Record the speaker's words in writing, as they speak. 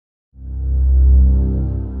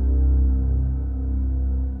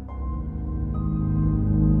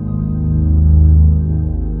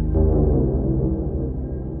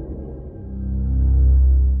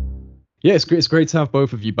Yeah, it's great to have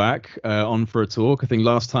both of you back on for a talk. I think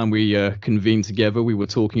last time we convened together, we were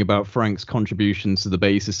talking about Frank's contributions to the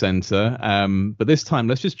BESA Center. But this time,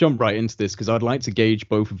 let's just jump right into this because I'd like to gauge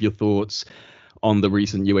both of your thoughts on the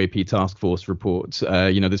recent UAP task force report.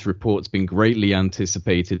 This report's been greatly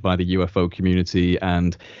anticipated by the UFO community,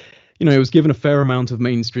 and it was given a fair amount of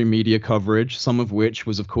mainstream media coverage, some of which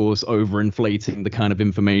was, of course, overinflating the kind of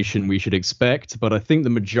information we should expect. But I think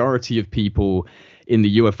the majority of people in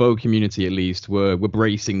the UFO community, at least, were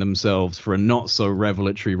bracing themselves for a not so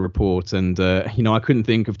revelatory report. And, I couldn't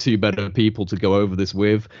think of two better people to go over this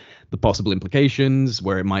with: the possible implications,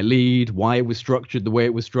 where it might lead, why it was structured the way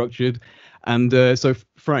it was structured. And so,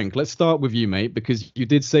 Frank, let's start with you, mate, because you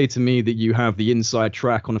did say to me that you have the inside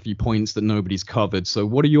track on a few points that nobody's covered. So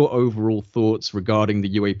what are your overall thoughts regarding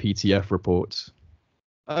the UAPTF report?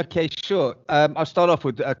 Okay, sure. I'll start off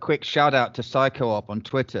with a quick shout out to PsychoOp on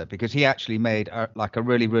Twitter, because he actually made a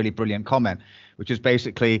really, really brilliant comment, which is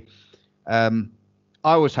basically,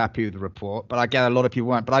 I was happy with the report, but I get a lot of people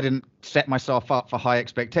weren't. But I didn't set myself up for high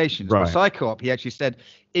expectations. Right. But PsychoOp, he actually said,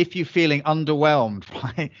 if you're feeling underwhelmed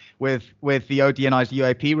with the ODNI's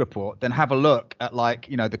UAP report, then have a look at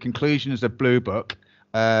the conclusions of Blue Book,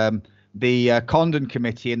 the Condon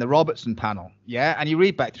Committee, and the Robertson panel. Yeah, and you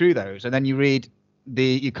read back through those, and then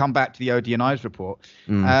you come back to the ODNI's report,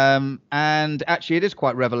 and actually it is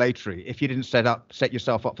quite revelatory. If you didn't set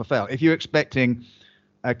yourself up for fail, if you're expecting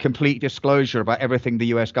a complete disclosure about everything the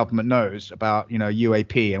US government knows about,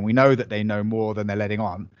 UAP, and we know that they know more than they're letting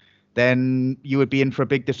on, then you would be in for a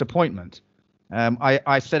big disappointment.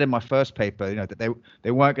 I said in my first paper, that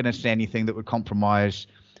they weren't going to say anything that would compromise,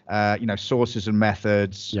 sources and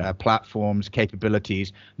methods, platforms,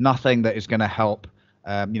 capabilities, nothing that is going to help,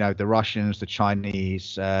 the Russians, the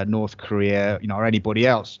Chinese, North Korea, or anybody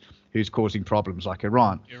else who's causing problems like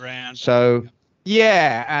Iran. So.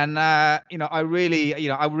 Yeah, and I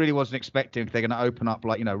really wasn't expecting they're going to open up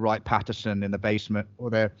Wright-Patterson in the basement, or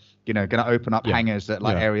they're going to open up hangars at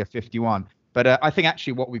Area 51. But I think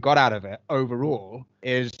actually what we got out of it overall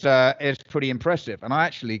is pretty impressive. And I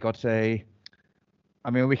actually got we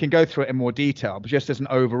can go through it in more detail, but just as an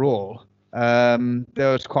overall, there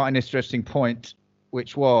was quite an interesting point,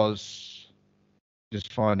 which was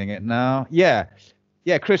just finding it now.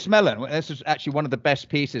 Yeah, Chris Mellon. This is actually one of the best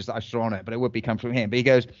pieces that I saw on it, but it would be come from him. But he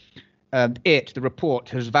goes, the report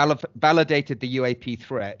has validated the UAP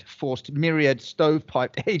threat, forced myriad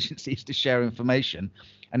stovepiped agencies to share information,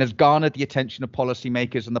 and has garnered the attention of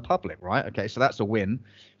policymakers and the public, right? Okay, so that's a win.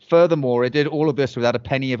 Furthermore, it did all of this without a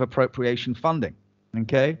penny of appropriation funding,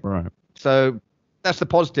 okay? Right. So that's the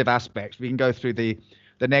positive aspects. We can go through the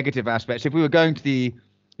negative aspects. If we were going to the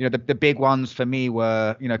big ones for me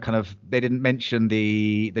were, they didn't mention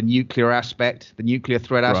the nuclear aspect, the nuclear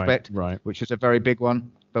threat aspect, right. Which is a very big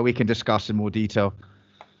one, but we can discuss in more detail.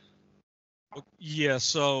 Yeah,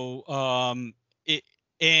 so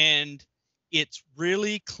it's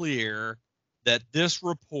really clear that this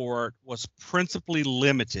report was principally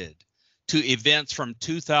limited to events from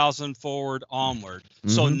 2000 forward onward. Mm-hmm.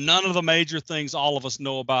 So none of the major things all of us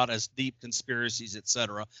know about as deep conspiracies,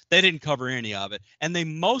 etc., they didn't cover any of it. And they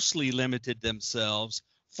mostly limited themselves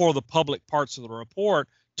for the public parts of the report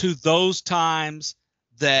to those times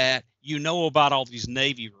that about all these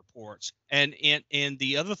Navy reports. And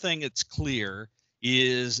the other thing that's clear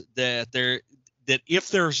is that if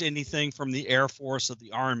there's anything from the Air Force or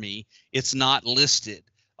the Army, it's not listed.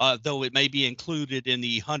 Though it may be included in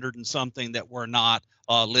the 100 and something that were not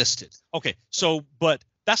listed. Okay, but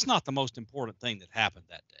that's not the most important thing that happened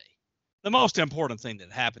that day. The most important thing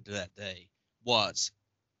that happened that day was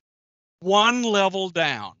one level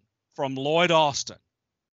down from Lloyd Austin,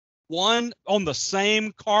 one on the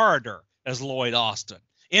same corridor as Lloyd Austin.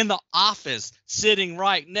 In the office sitting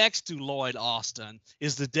right next to Lloyd Austin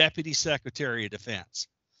is the Deputy Secretary of Defense.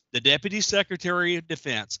 The Deputy Secretary of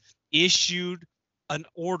Defense issued an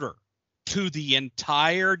order to the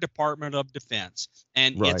entire Department of Defense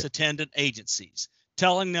and its attendant agencies,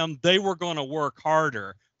 telling them they were going to work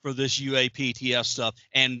harder for this UAPTF stuff,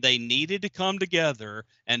 and they needed to come together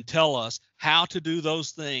and tell us how to do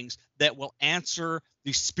those things that will answer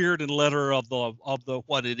the spirit and letter of the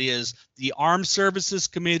what it is the Armed Services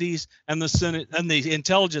Committees and the Senate and the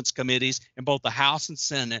Intelligence Committees in both the House and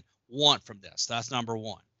Senate want from this. That's number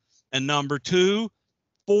one. And number two,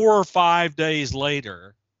 4 or 5 days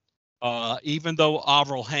later, even though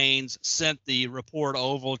Avril Haines sent the report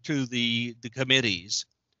over to the committees,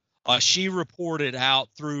 she reported out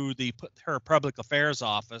through her public affairs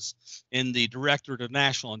office in the Directorate of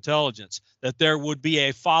National Intelligence that there would be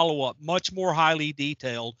a follow-up, much more highly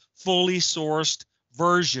detailed, fully sourced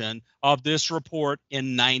version of this report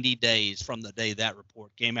in 90 days from the day that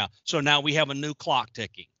report came out. So now we have a new clock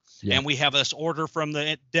ticking. Yeah. And we have this order from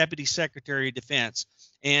the Deputy Secretary of Defense,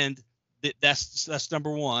 and that's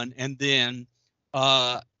number one. And then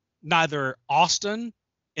neither Austin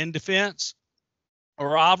in defense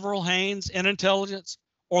or Avril Haines in intelligence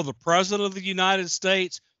or the President of the United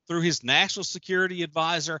States through his national security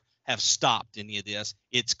advisor have stopped any of this.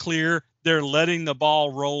 It's clear they're letting the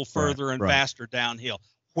ball roll further and faster downhill.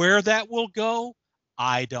 Where that will go,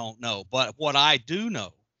 I don't know. But what I do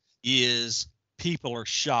know is people are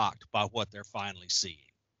shocked by what they're finally seeing.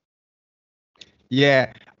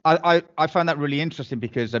 Yeah, I find that really interesting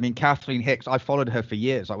because, I mean, Kathleen Hicks, I followed her for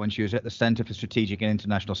years, like when she was at the Center for Strategic and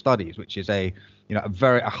International Studies, which is a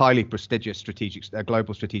highly prestigious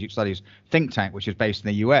global strategic studies think tank, which is based in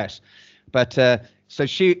the US. But so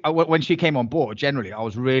when she came on board, generally, I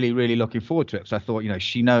was really, really looking forward to it because I thought,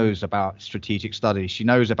 she knows about strategic studies. She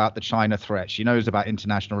knows about the China threat. She knows about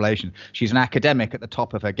international relations. She's an academic at the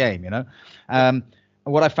top of her game, And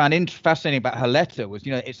what I found fascinating about her letter was,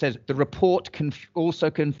 it says the report also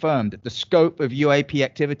confirmed that the scope of UAP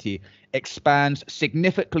activity expands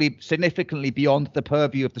significantly beyond the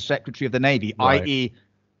purview of the Secretary of the Navy, i.e.,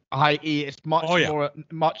 it's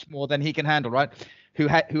much more than he can handle, right? Who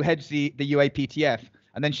heads the UAPTF.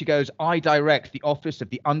 And then she goes, I direct the Office of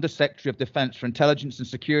the Undersecretary of Defense for Intelligence and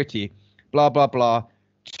Security, blah, blah, blah,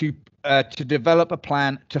 to develop a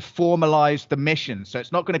plan to formalize the mission. So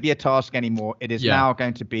it's not going to be a task anymore. It is now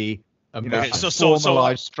going to be a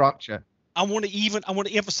formalized structure. I want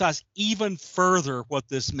to emphasize even further what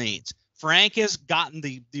this means. Frank has gotten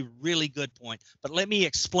the really good point, but let me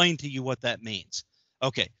explain to you what that means.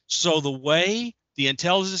 Okay, so the way the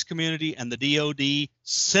intelligence community and the DoD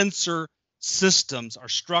sensor systems are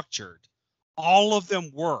structured, all of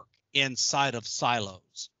them work inside of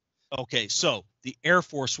silos. Okay, so the Air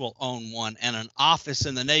Force will own one, and an office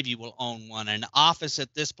in the Navy will own one, and an office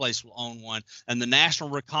at this place will own one, and the National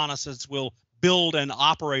Reconnaissance will build and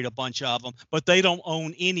operate a bunch of them, but they don't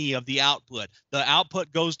own any of the output. The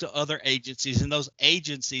output goes to other agencies, and those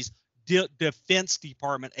agencies, Defense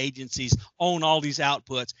Department agencies, own all these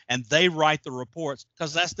outputs, and they write the reports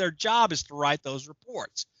because that's their job, is to write those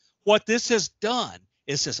reports. What this has done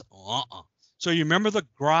is says, So you remember the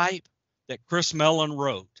gripe that Chris Mellon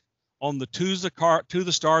wrote on the To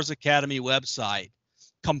the Stars Academy website,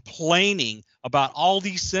 complaining about all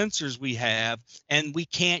these sensors we have and we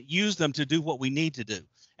can't use them to do what we need to do.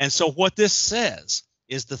 And so what this says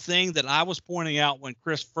is the thing that I was pointing out when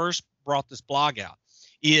Chris first brought this blog out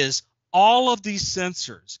is all of these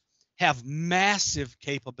sensors have massive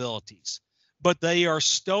capabilities, but they are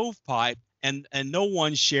stovepipe and no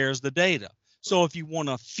one shares the data. So if you want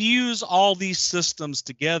to fuse all these systems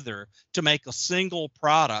together to make a single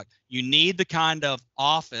product, you need the kind of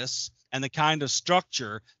office and the kind of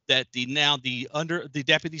structure that the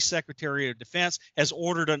Deputy Secretary of Defense has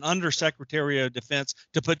ordered an Undersecretary of Defense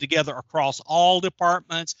to put together across all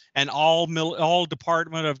departments and all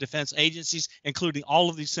Department of Defense agencies, including all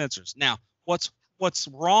of these sensors. Now, what's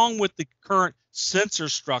wrong with the current sensor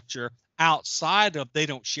structure outside of they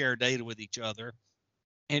don't share data with each other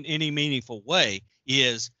in any meaningful way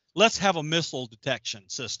is let's have a missile detection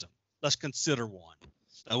system. Let's consider one.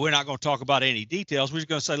 Now, we're not going to talk about any details. We're just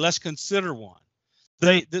going to say let's consider one.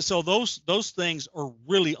 So those things are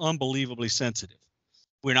really unbelievably sensitive.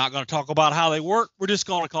 We're not going to talk about how they work. We're just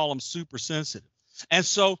going to call them super sensitive. And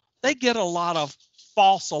so they get a lot of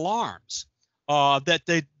false alarms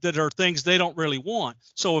that are things they don't really want.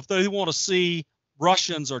 So if they want to see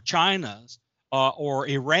Russians or China's or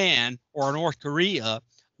Iran or North Korea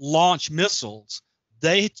launch missiles,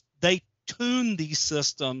 they tune these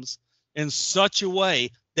systems in such a way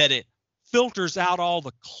that it filters out all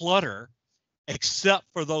the clutter except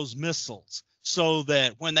for those missiles, so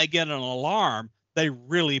that when they get an alarm, they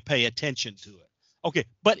really pay attention to it. Okay,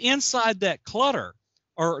 but inside that clutter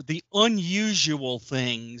are the unusual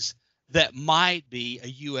things that might be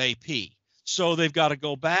a UAP. So they've got to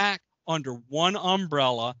go back under one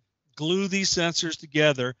umbrella, glue these sensors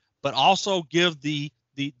together, but also give the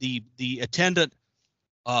attendant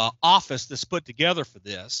office that's put together for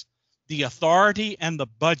this the authority and the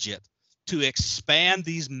budget to expand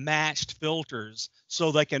these matched filters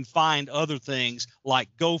so they can find other things like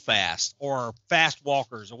go fast or fast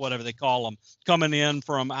walkers or whatever they call them, coming in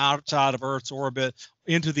from outside of Earth's orbit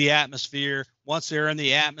into the atmosphere. Once they're in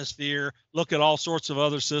the atmosphere, look at all sorts of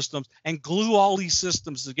other systems and glue all these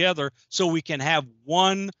systems together so we can have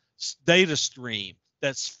one data stream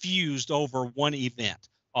that's fused over one event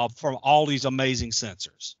from all these amazing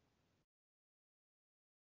sensors.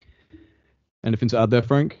 Anything to add there,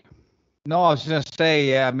 Frank? No, I was going to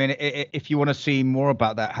say, yeah, I mean, if you want to see more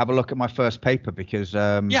about that, have a look at my first paper, because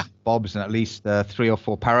Bob's in at least 3 or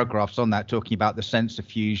 4 paragraphs on that, talking about the sensor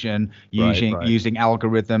fusion, using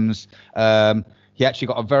algorithms. He actually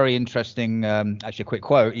got a very interesting, actually a quick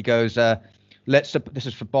quote. He goes, this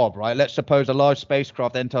is for Bob, right? Let's suppose a large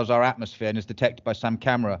spacecraft enters our atmosphere and is detected by some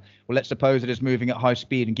camera. Well, let's suppose it is moving at high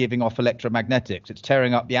speed and giving off electromagnetics. It's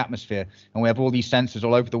tearing up the atmosphere, and we have all these sensors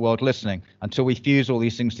all over the world listening. Until we fuse all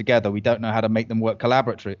these things together, we don't know how to make them work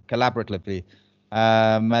collaboratively.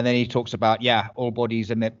 And then he talks about, all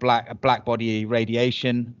bodies emit black body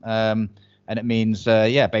radiation. And it means,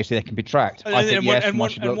 basically they can be tracked. I think,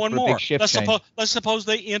 one more. Let's suppose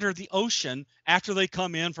they enter the ocean after they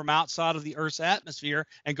come in from outside of the Earth's atmosphere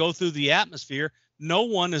and go through the atmosphere. No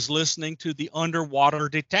one is listening to the underwater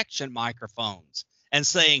detection microphones and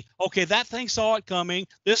saying, okay, that thing saw it coming.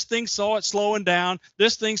 This thing saw it slowing down.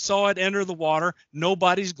 This thing saw it enter the water.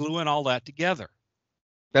 Nobody's gluing all that together.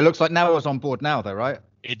 It looks like NOAA's on board now, though, right?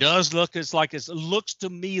 It does look. It looks to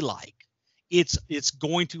me like it's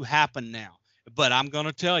going to happen now. But I'm going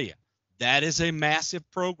to tell you, that is a massive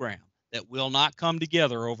program that will not come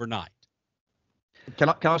together overnight.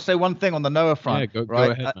 Can I say one thing on the NOAA front? Yeah, go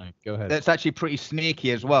ahead, mate. Go ahead. That's actually pretty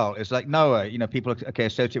sneaky as well. It's like NOAA, people are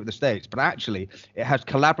associated with the States, but actually it has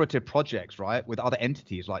collaborative projects, right, with other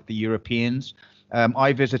entities like the Europeans.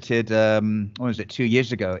 I visited, 2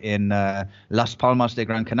 years ago in Las Palmas de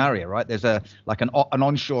Gran Canaria, right? There's an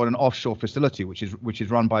onshore and offshore facility which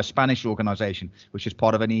is run by a Spanish organization, which is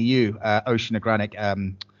part of an EU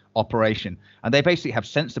oceanographic operation, and they basically have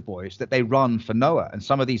sensor buoys that they run for NOAA, and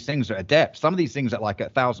some of these things are at depth. Some of these things are like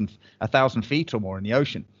 1,000 feet or more in the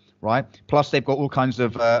ocean, right? Plus they've got all kinds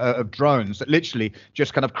of drones that literally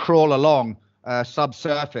just kind of crawl along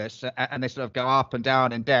subsurface, and they sort of go up and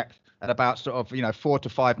down in depth at about 4 to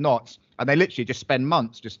 5 knots, and they literally just spend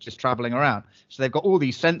months just traveling around. So they've got all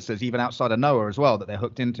these sensors even outside of NOAA as well that they're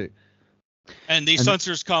hooked into. And these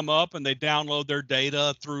sensors come up and they download their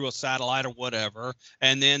data through a satellite or whatever,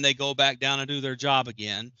 and then they go back down and do their job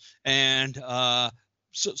again. And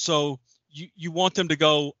so you want them to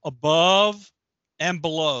go above and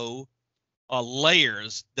below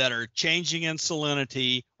layers that are changing in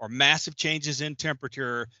salinity or massive changes in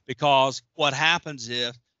temperature, because what happens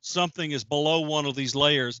if something is below one of these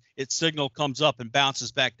layers, its signal comes up and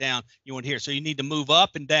bounces back down. You won't hear. So you need to move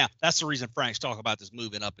up and down. That's the reason Frank's talking about this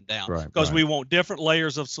moving up and down, because we want different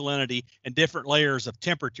layers of salinity and different layers of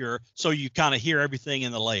temperature, so you kind of hear everything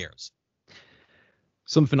in the layers.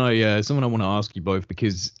 Something I want to ask you both,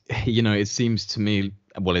 because it seems to me,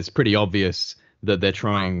 well, it's pretty obvious that they're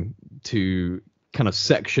trying to kind of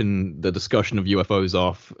section the discussion of UFOs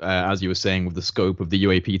off, as you were saying, with the scope of the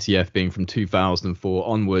UAPTF being from 2004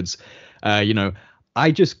 onwards.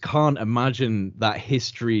 I just can't imagine that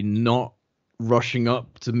history not rushing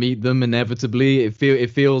up to meet them inevitably. It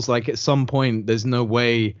feels like at some point there's no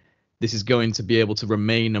way this is going to be able to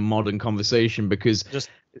remain a modern conversation, because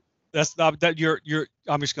that's not that you're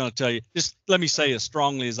I'm just going to tell you, just let me say as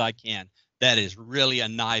strongly as I can, that is really a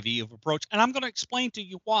naive approach, and I'm going to explain to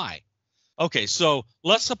you why. Okay, so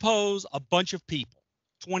let's suppose a bunch of people,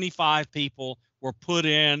 25 people, were put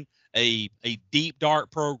in a deep dark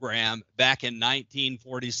program back in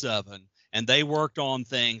 1947, and they worked on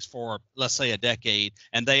things for, let's say, a decade,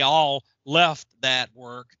 and they all left that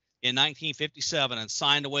work in 1957 and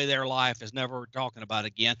signed away their life as never talking about it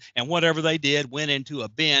again, and whatever they did went into a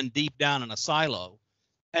bin deep down in a silo,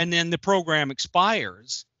 and then the program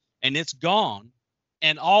expires, and it's gone,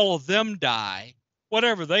 and all of them die.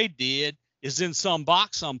 Whatever they did is in some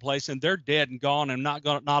box someplace, and they're dead and gone and not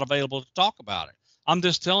available to talk about it. I'm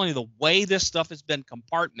just telling you, the way this stuff has been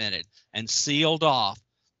compartmented and sealed off,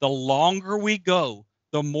 the longer we go,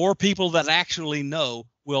 the more people that actually know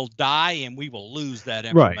will die, and we will lose that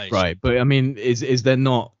information. Right. But I mean, is there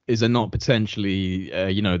not potentially,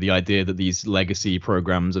 the idea that these legacy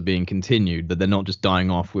programs are being continued, that they're not just dying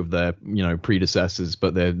off with their, predecessors,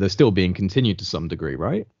 but they're still being continued to some degree,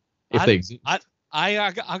 right?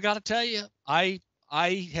 I got to tell you, I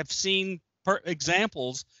have seen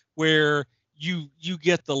examples where you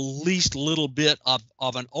get the least little bit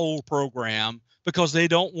of an old program, because they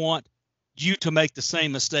don't want you to make the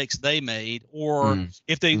same mistakes they made, or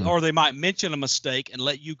or they might mention a mistake and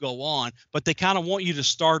let you go on, but they kind of want you to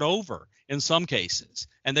start over in some cases,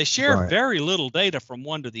 and they share very little data from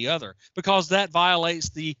one to the other, because that violates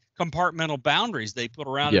the compartmental boundaries they put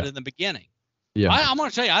around it in the beginning. Yeah, I'm going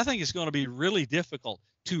to tell you, I think it's going to be really difficult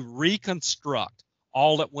to reconstruct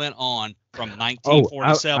all that went on from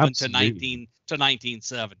 1947 to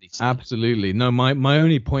 1970. Absolutely. No, my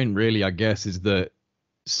only point really, I guess, is that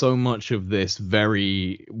so much of this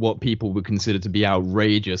very, what people would consider to be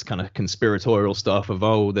outrageous kind of conspiratorial stuff of,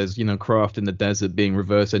 oh, there's, craft in the desert being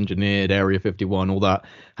reverse engineered, Area 51, all that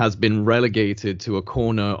has been relegated to a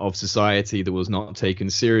corner of society that was not taken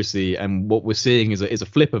seriously. And what we're seeing is a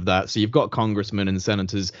flip of that. So you've got congressmen and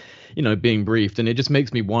senators, being briefed, and it just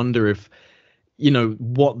makes me wonder if,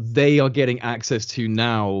 what they are getting access to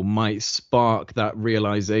now might spark that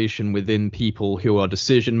realization within people who are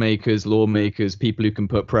decision makers, lawmakers, people who can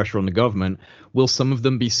put pressure on the government. Will some of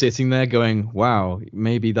them be sitting there going, wow,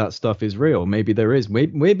 maybe that stuff is real? Maybe there is.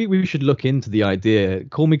 Maybe we should look into the idea.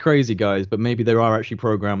 Call me crazy, guys, but maybe there are actually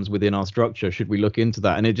programs within our structure. Should we look into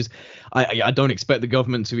that? And it just, I don't expect the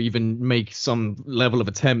government to even make some level of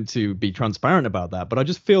attempt to be transparent about that. But I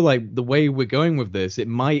just feel like the way we're going with this, it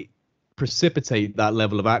might precipitate that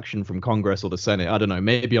level of action from Congress or the Senate. I don't know.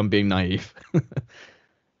 Maybe I'm being naive.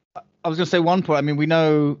 I was going to say one point. I mean, we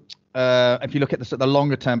know if you look at the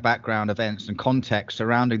longer term background events and context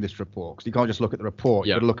surrounding this report, because you can't just look at the report,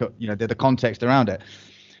 you've got to look at the context around it.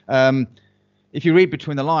 If you read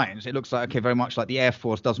between the lines, it looks like, okay, very much like the Air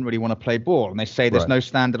Force doesn't really want to play ball. And they say there's no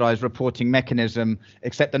standardized reporting mechanism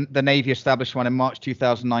except the Navy established one in March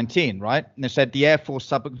 2019, right? And they said the Air Force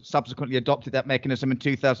subsequently adopted that mechanism in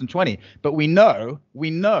 2020. But we know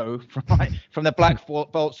from the Black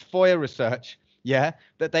Bolt's FOIA research,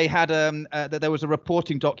 that they had that there was a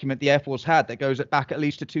reporting document the Air Force had that goes back at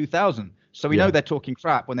least to 2000. So we know they're talking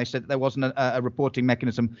crap when they said that there wasn't a reporting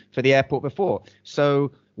mechanism for the airport before.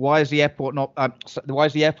 So why is the airport not? Why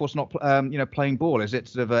is the Air Force not, playing ball? Is it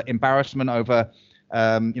sort of embarrassment over,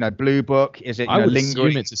 Blue Book? Is it I would lingering?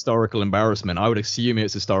 assume it's historical embarrassment. I would assume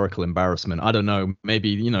it's historical embarrassment. I don't know.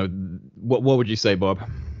 Maybe what would you say, Bob?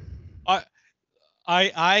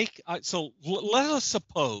 So let us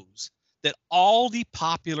suppose that all the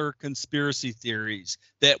popular conspiracy theories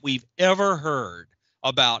that we've ever heard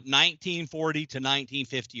about 1940 to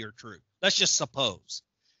 1950 are true. Let's just suppose.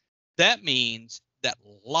 That means that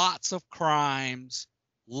lots of crimes,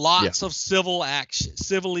 lots of civil actions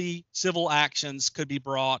could be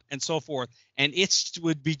brought and so forth. And it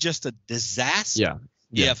would be just a disaster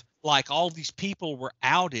if like all these people were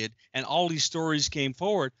outed and all these stories came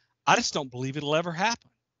forward. I just don't believe it'll ever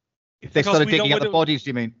happen. If they started digging up the bodies,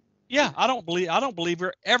 you mean? Yeah, I don't believe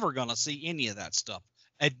we're ever going to see any of that stuff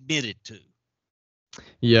admitted to.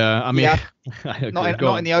 Yeah, I mean,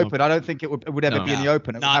 not in the open. I don't think it would ever be in the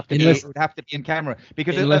open. It would have to be in camera,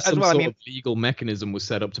 because unless some sort of legal mechanism was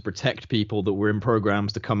set up to protect people that were in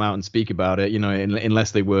programs to come out and speak about it.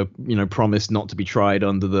 Unless they were promised not to be tried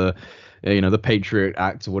under the the Patriot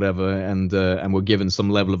Act or whatever, and were given some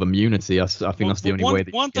level of immunity. I think that's the only way.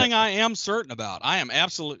 One thing I am certain about,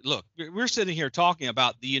 look, we're sitting here talking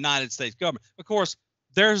about the United States government. Of course,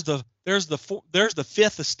 there's the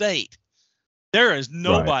Fifth Estate. There is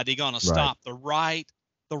nobody going to stop the right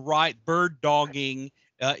bird dogging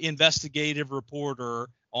investigative reporter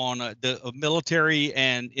on the military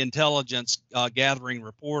and intelligence gathering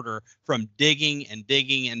reporter from digging and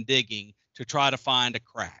digging and digging to try to find a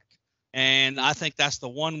crack. And I think that's the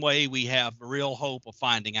one way we have real hope of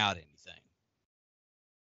finding out anything.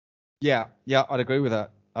 Yeah, I'd agree with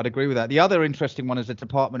that. The other interesting one is the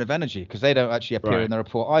Department of Energy, because they don't actually appear in the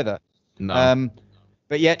report either. No.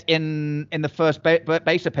 But yet in the first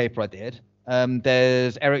BESA paper I did,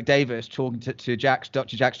 there's Eric Davis talking to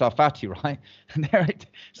Dr. Jack Sarfati, right? And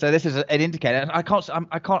so this is an indicator. I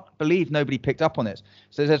can't believe nobody picked up on this.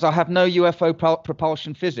 So it says, I have no UFO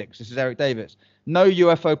propulsion physics. This is Eric Davis. No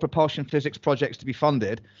UFO propulsion physics projects to be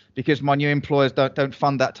funded because my new employers don't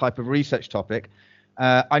fund that type of research topic.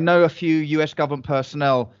 I know a few US government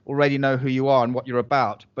personnel already know who you are and what you're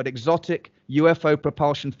about, but exotic UFO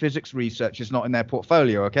propulsion physics research is not in their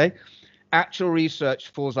portfolio, okay? Actual research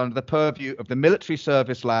falls under the purview of the military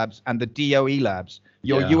service labs and the DOE labs.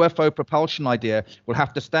 Your UFO propulsion idea will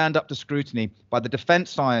have to stand up to scrutiny by the defense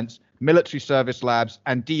science, military service labs,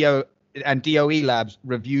 and DOE labs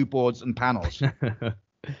review boards and panels.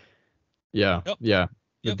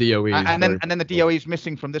 The DOE, and then the DOE is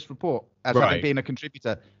missing from this report as having been a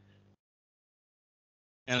contributor.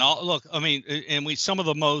 And look, I mean, and some of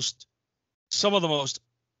the most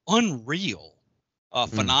unreal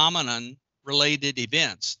phenomenon related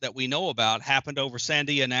events that we know about happened over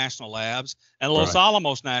Sandia National Labs and Los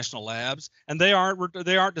Alamos National Labs, and they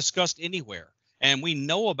aren't discussed anywhere. And we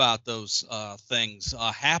know about those things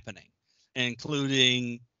happening,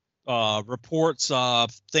 including reports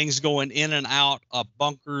of things going in and out of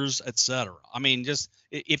bunkers, etc. I mean, just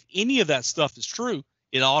if any of that stuff is true,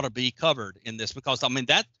 it ought to be covered in this, because I mean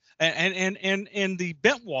that and the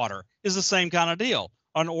Bentwater is the same kind of deal.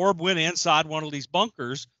 an orb went inside one of these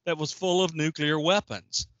bunkers that was full of nuclear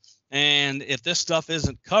weapons. And if this stuff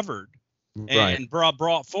isn't covered and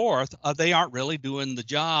brought forth, they aren't really doing the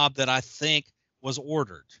job that I think was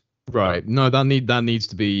ordered. Right. No, that needs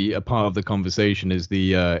to be a part of the conversation. Is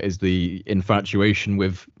the infatuation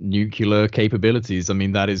with nuclear capabilities. I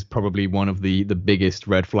mean, that is probably one of the biggest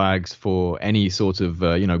red flags for any sort of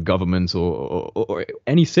government or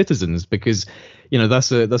any citizens, because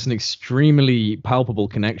that's an extremely palpable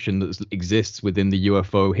connection that exists within the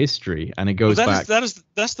UFO history, and it goes back.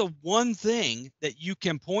 That's the one thing that you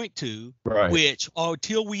can point to, which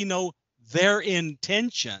until we know their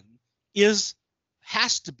intention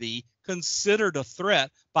has to be considered a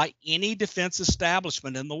threat by any defense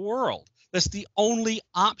establishment in the world. That's the only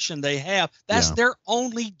option they have. That's their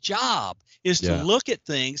only job, is to look at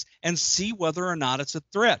things and see whether or not it's a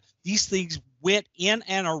threat. These things went in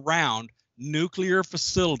and around nuclear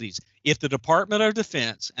facilities. If the Department of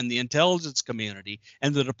Defense and the intelligence community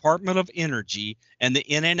and the Department of Energy and the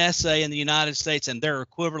NNSA in the United States and their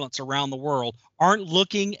equivalents around the world aren't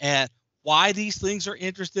looking at why these things are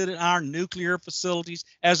interested in our nuclear facilities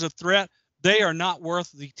as a threat, they are not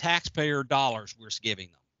worth the taxpayer dollars we're giving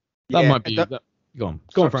them. That might be. Go on,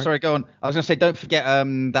 Frank. Sorry, go on. I was going to say, don't forget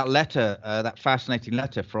that letter, that fascinating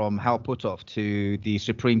letter from Hal Puthoff to the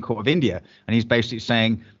Supreme Court of India, and he's basically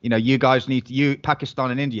saying, you guys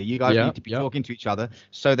Pakistan and India, you guys need to be talking to each other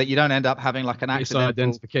so that you don't end up having like an accidental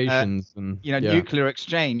identifications nuclear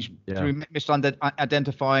exchange through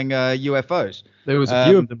misidentifying UFOs. There was a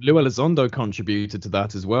few of them. Lou Elizondo contributed to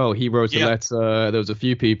that as well. He wrote a letter. There was a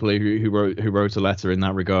few people who wrote a letter in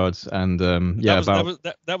that regard, and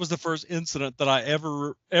that was the first incident that I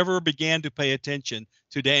ever began to pay attention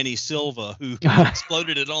to Danny Silva, who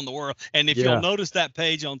exploded it on the world. And if you'll notice that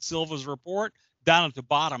page on Silva's report, down at the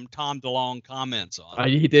bottom, Tom DeLonge comments on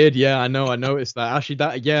it. He did, I know. I noticed that.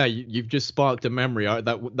 Actually, you've just sparked a memory.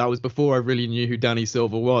 That was before I really knew who Danny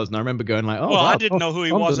Silva was, and I remember going like, well, I didn't know who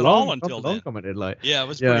he was at all until then. Commented like, it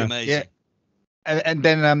was pretty amazing. Yeah. And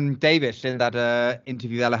then Davis, in that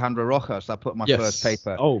interview with Alejandro Rojas, I put my first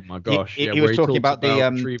paper. Oh my gosh! He was talking about the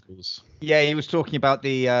retrievals. He was talking about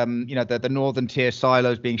the the northern tier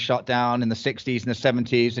silos being shut down in the 60s and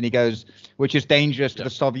the 70s, and he goes, which is dangerous to the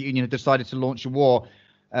Soviet Union had decided to launch a war.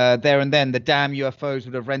 There and then, the damn UFOs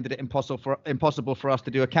would have rendered it impossible for us to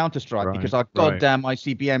do a counterstrike because our goddamn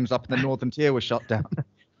ICBMs up in the northern tier were shut down.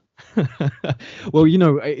 Well,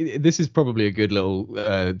 this is probably a good little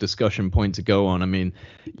discussion point to go on. I mean,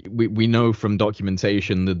 we know from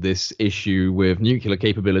documentation that this issue with nuclear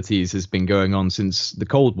capabilities has been going on since the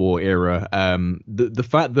Cold War era. The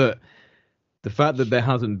fact that there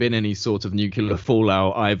hasn't been any sort of nuclear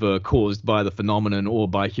fallout either caused by the phenomenon or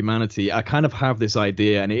by humanity, I kind of have this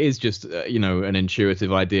idea, and it is just an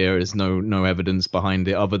intuitive idea. There's no evidence behind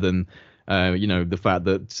it other than the fact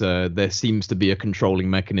that there seems to be a controlling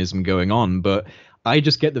mechanism going on. But I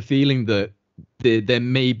just get the feeling that there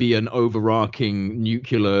may be an overarching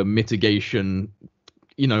nuclear mitigation,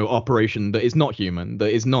 operation that is not human,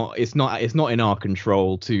 that is not, it's not in our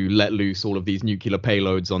control to let loose all of these nuclear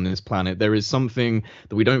payloads on this planet. There is something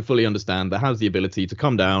that we don't fully understand that has the ability to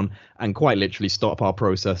come down and quite literally stop our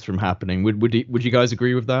process from happening. Would you guys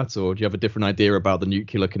agree with that, or do you have a different idea about the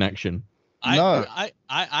nuclear connection?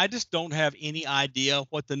 I just don't have any idea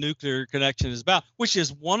what the nuclear connection is about, which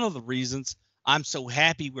is one of the reasons I'm so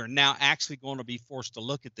happy we're now actually going to be forced to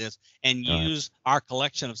look at this and use our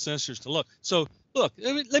collection of sensors to look. So, look,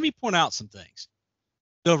 let me point out some things.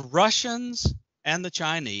 The Russians and the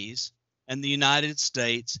Chinese and the United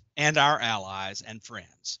States and our allies and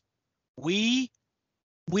friends, we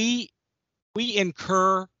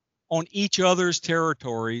incur on each other's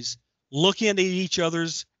territories, looking at each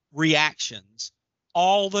other's reactions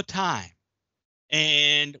all the time,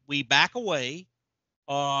 and we back away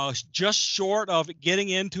just short of getting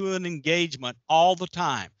into an engagement all the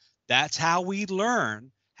time. That's how we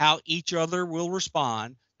learn how each other will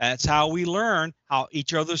respond. That's how we learn how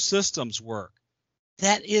each other's systems work.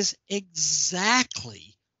 That is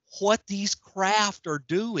exactly what these craft are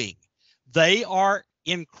doing. They are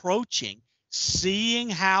encroaching, seeing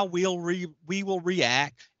how we will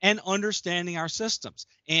react, and understanding our systems.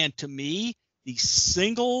 And to me, the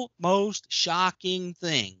single most shocking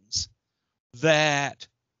things that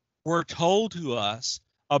were told to us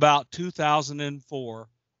about 2004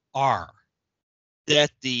 are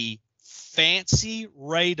that the fancy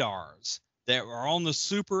radars that were on the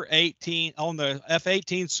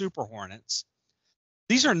F-18 Super Hornets,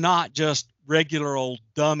 these are not just regular old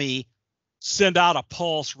dummy send out a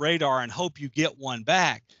pulse radar and hope you get one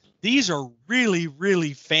back. These are really,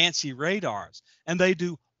 really fancy radars, and they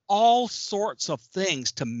do all sorts of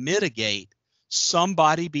things to mitigate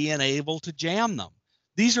somebody being able to jam them.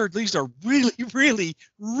 These are really, really,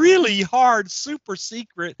 really hard, super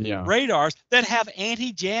secret radars that have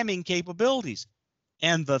anti-jamming capabilities.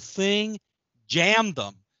 And the thing jammed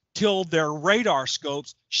them till their radar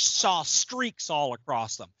scopes saw streaks all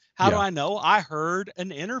across them. How do I know? I heard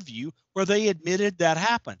an interview where they admitted that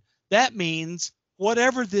happened. That means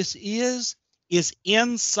whatever this is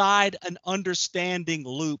inside an understanding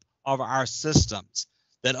loop of our systems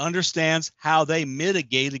that understands how they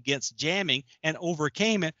mitigate against jamming and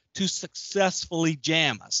overcame it to successfully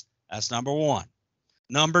jam us. That's number one.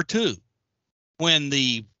 Number two, when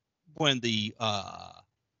the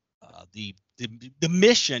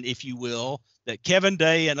mission, if you will, that Kevin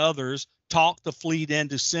Day and others talked the fleet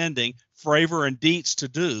into sending Fravor and Dietz to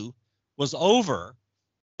do was over,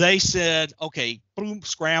 they said, okay, boom,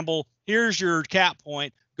 scramble, here's your cap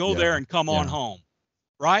point, go there and come on home,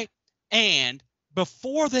 right? And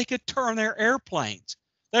before they could turn their airplanes,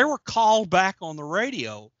 they were called back on the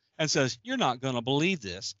radio and says, you're not going to believe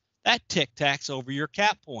this. That tic-tac's over your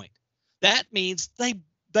cap point. That means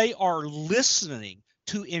they are listening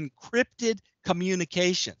to encrypted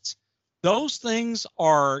communications. Those things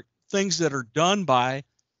are things that are done by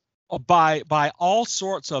all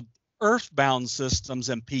sorts of earthbound systems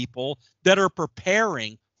and people that are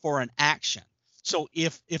preparing for an action. So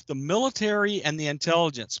if the military and the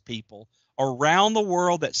intelligence people around the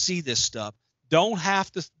world that see this stuff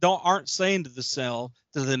aren't saying to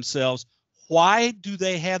themselves, why do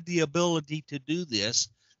they have the ability to do this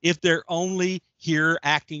if they're only here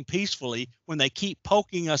acting peacefully when they keep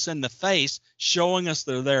poking us in the face, showing us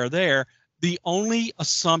they're there? The only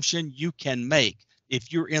assumption you can make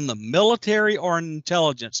if you're in the military or in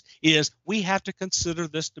intelligence is we have to consider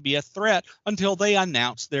this to be a threat until they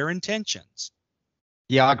announce their intentions.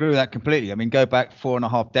 Yeah, I agree with that completely. I mean, go back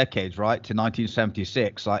 4.5 decades, right, to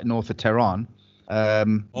 1976, like north of Tehran.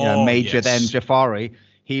 Major then Jafari,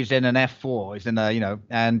 he's in an F4, he's in a,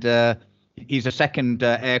 and he's a second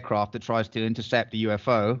aircraft that tries to intercept the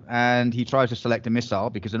UFO, and he tries to select a missile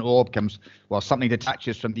because an orb something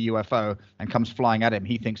detaches from the UFO and comes flying at him.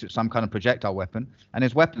 He thinks it's some kind of projectile weapon, and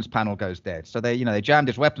his weapons panel goes dead. So they jammed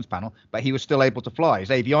his weapons panel, but he was still able to fly. His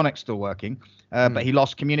avionics still working, but he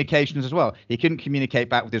lost communications as well. He couldn't communicate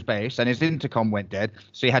back with his base, and his intercom went dead,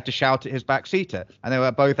 so he had to shout at his backseater, and they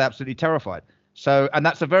were both absolutely terrified. So, and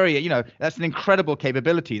that's that's an incredible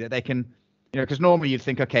capability that they can. Because normally you'd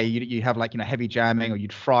think, okay, you have heavy jamming, or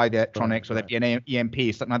you'd fry the electronics, or there'd be an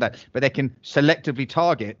EMP, something like that. But they can selectively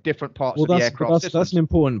target different parts of the aircraft systems. That's an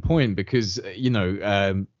important point because,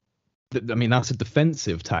 that's a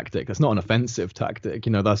defensive tactic. That's not an offensive tactic.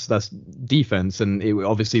 That's defense. And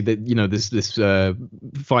obviously this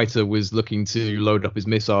fighter was looking to load up his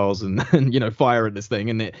missiles and fire at this thing,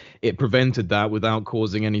 and it prevented that without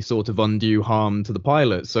causing any sort of undue harm to the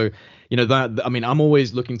pilot. So I'm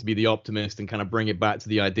always looking to be the optimist and kind of bring it back to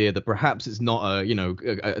the idea that perhaps it's not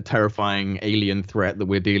a terrifying alien threat that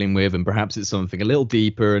we're dealing with, and perhaps it's something a little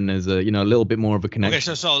deeper and there's a little bit more of a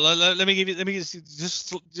connection. Okay, so let me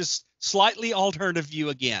just slightly alternative view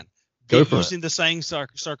again, using the same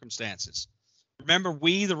circumstances. Remember,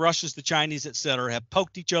 we, the Russians, the Chinese, etc., have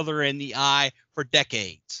poked each other in the eye for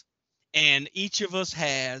decades, and each of us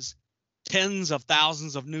has tens of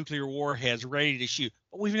thousands of nuclear warheads ready to shoot,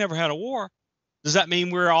 but we've never had a war. Does that mean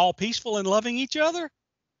we're all peaceful and loving each other?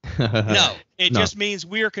 No, it just means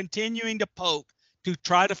we are continuing to poke to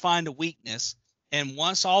try to find a weakness. And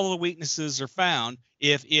once all of the weaknesses are found,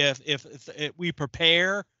 if we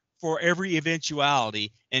prepare for every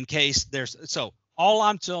eventuality in case there's, so all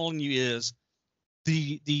I'm telling you is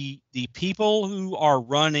the people who are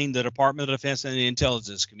running the Department of Defense and the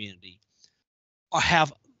intelligence community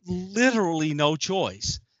have literally no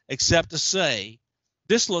choice except to say,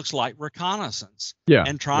 this looks like reconnaissance,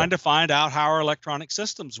 and trying to find out how our electronic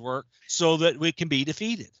systems work so that we can be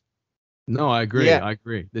defeated. No, I agree. Yeah. I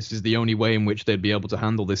agree. This is the only way in which they'd be able to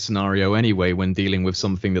handle this scenario anyway when dealing with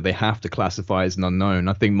something that they have to classify as an unknown.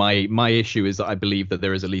 I think my issue is that I believe that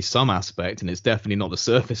there is at least some aspect, and it's definitely not the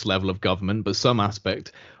surface level of government, but some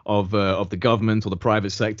aspect of the government or the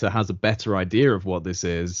private sector has a better idea of what this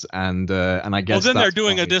is, and I guess. Well, then they're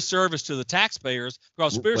doing a disservice to the taxpayers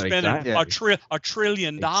because we're spending $1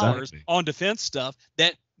 trillion on defense stuff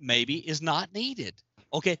that maybe is not needed.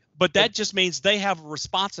 Okay, but that just means they have a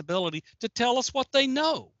responsibility to tell us what they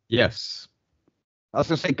know. Yes. I was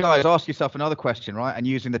going to say, guys, ask yourself another question, right? And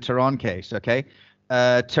using the Tehran case, okay?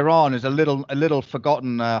 Tehran is a little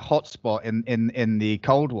forgotten hotspot in the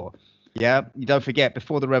Cold War. Yeah, you don't forget,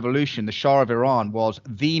 before the revolution, the Shah of Iran was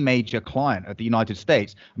the major client of the United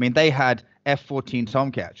States. I mean, they had F-14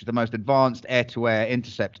 Tomcats, the most advanced air-to-air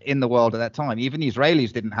intercept in the world at that time. Even the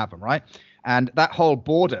Israelis didn't have them, right? And that whole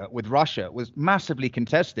border with Russia was massively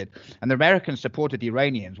contested. And the Americans supported the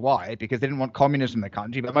Iranians. Why? Because they didn't want communism in the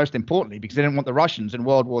country, but most importantly, because they didn't want the Russians in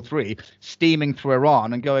World War III steaming through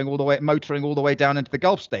Iran and going all the way, motoring all the way down into the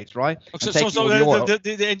Gulf states, right? So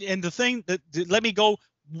the thing that, let me go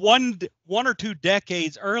one or two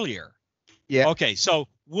decades earlier. Yeah. Okay, so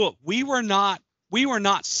we were not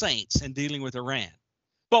saints in dealing with Iran.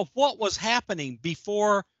 But what was happening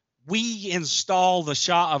before we installed the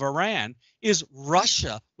Shah of Iran is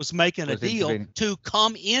Russia was making a deal to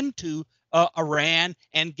come into Iran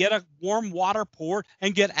and get a warm water port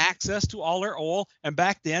and get access to all their oil. And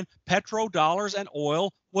back then, petrodollars and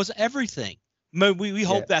oil was everything. We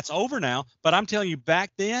hope that's over now, but I'm telling you,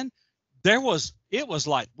 back then, it was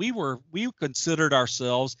like we considered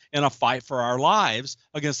ourselves in a fight for our lives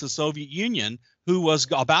against the Soviet Union, who was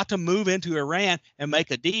about to move into Iran and make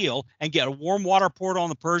a deal and get a warm water port on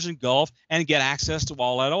the Persian Gulf and get access to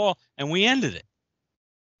all that oil, and we ended it.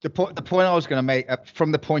 The point I was going to make,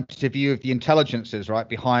 from the point of view of the intelligences right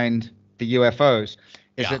behind the UFOs,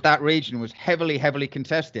 is that region was heavily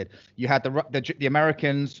contested. You had the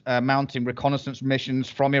Americans mounting reconnaissance missions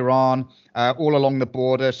from Iran all along the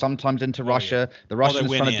border, sometimes into Russia. The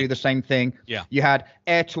Russians trying to do the same thing. Yeah. You had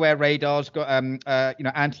air-to-air radars,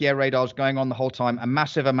 anti-air radars going on the whole time. A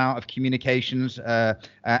massive amount of communications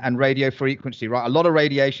and radio frequency, right? A lot of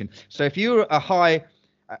radiation. So if you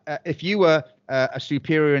were a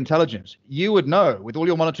superior intelligence, you would know with all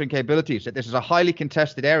your monitoring capabilities that this is a highly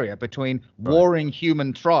contested area between warring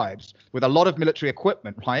human tribes with a lot of military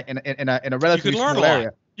equipment, right? In a relatively small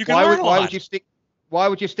area. Why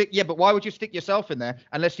would you stick? Yeah, but why would you stick yourself in there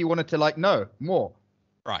unless you wanted to know more?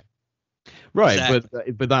 Right,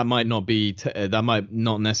 exactly. but that might not be that might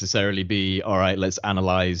not necessarily be all right. Let's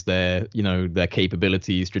analyze their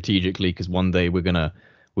capabilities strategically, because one day we're gonna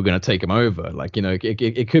take them over.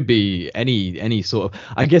 It could be any sort of,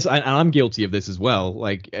 I guess, and I'm guilty of this as well.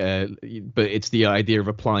 But it's the idea of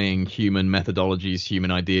applying human methodologies,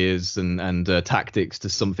 human ideas, and tactics to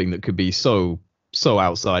something that could be so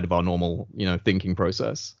outside of our normal, thinking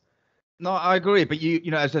process. No, I agree. But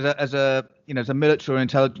as a military or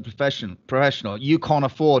intelligence professional, you can't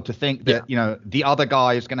afford to think that the other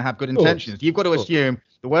guy is going to have good intentions. You've got to assume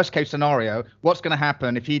the worst case scenario. What's going to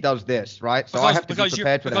happen if he does this, right? So I have to be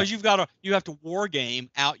prepared for that. Because you have to war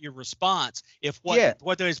game out your response if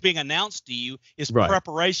what is being announced to you is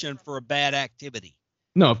preparation for a bad activity.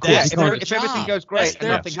 No, of course. If everything goes great and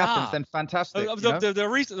nothing happens, then fantastic.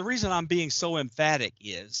 The reason I'm being so emphatic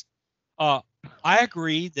is, I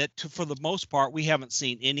agree that for the most part, we haven't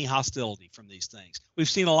seen any hostility from these things. We've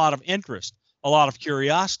seen a lot of interest, a lot of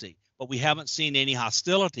curiosity, but we haven't seen any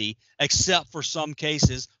hostility except for some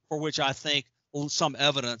cases for which I think some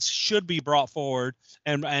evidence should be brought forward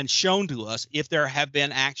and shown to us if there have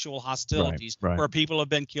been actual hostilities where people have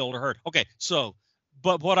been killed or hurt. Okay,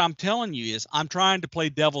 but what I'm telling you is I'm trying to play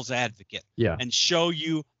devil's advocate and show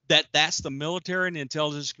you that that's the military and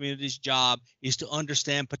intelligence community's job, is to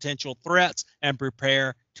understand potential threats and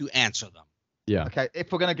prepare to answer them. Yeah. Okay.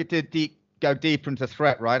 If we're going to go deeper into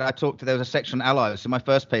threat, right? There was a section on allies. In my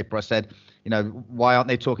first paper, I said, why aren't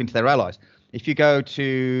they talking to their allies? If you go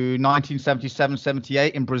to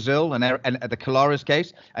 1977-78 in Brazil and the Colares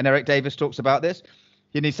case, and Eric Davis talks about this,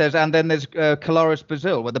 and he says, and then there's Colares,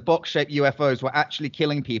 Brazil, where the box-shaped UFOs were actually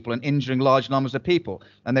killing people and injuring large numbers of people,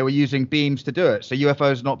 and they were using beams to do it. So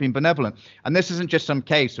UFOs have not been benevolent. And this isn't just some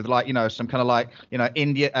case with some kind of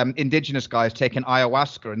indigenous guys taking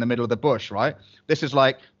ayahuasca in the middle of the bush, right? This is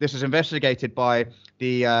investigated by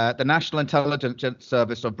the National Intelligence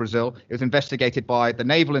Service of Brazil. It was investigated by the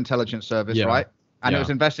Naval Intelligence Service, right? And it was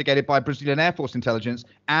investigated by Brazilian Air Force Intelligence,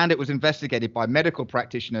 and it was investigated by medical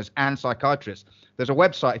practitioners and psychiatrists. There's a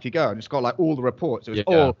website if you go, and it's got all the reports. It was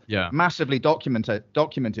all massively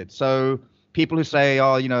documented. So people who say,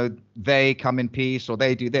 they come in peace or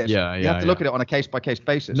they do this, you have to look at it on a case-by-case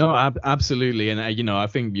basis. No, absolutely. And, I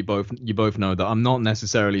think you both know that I'm not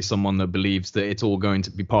necessarily someone that believes that it's all going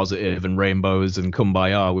to be positive and rainbows and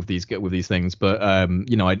kumbaya with these things. But,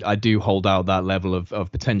 I do hold out that level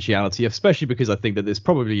of potentiality, especially because I think that it's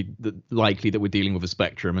probably likely that we're dealing with a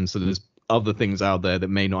spectrum. And so there's other things out there that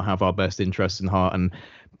may not have our best interests in heart, and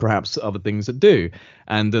perhaps other things that do.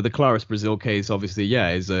 And the Colares Brazil case, obviously,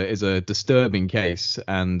 is a disturbing case.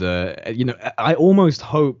 And I almost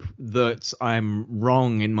hope that I'm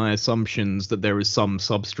wrong in my assumptions that there is some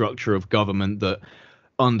substructure of government that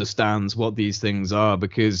understands what these things are,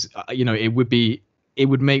 because it it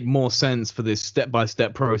would make more sense for this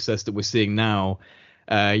step-by-step process that we're seeing now,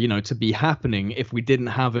 to be happening if we didn't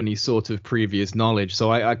have any sort of previous knowledge.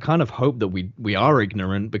 So I kind of hope that we are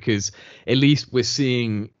ignorant, because at least we're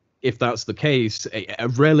seeing, if that's the case, a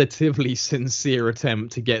relatively sincere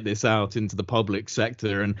attempt to get this out into the public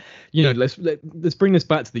sector. And let's bring this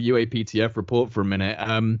back to the UAPTF report for a minute.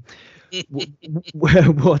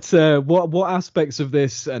 What aspects of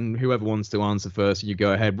this, and whoever wants to answer first, you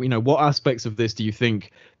go ahead. What aspects of this do you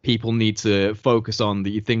think people need to focus on that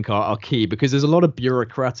you think are key? Because there's a lot of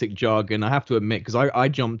bureaucratic jargon, I have to admit, because I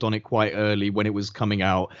jumped on it quite early when it was coming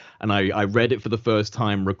out, and I read it for the first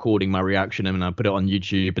time, recording my reaction, and I put it on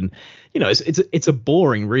YouTube. And it's a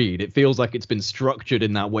boring read. It feels like it's been structured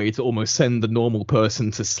in that way to almost send the normal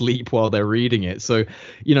person to sleep while they're reading it. So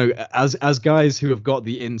as guys who have got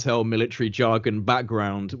the intel military jargon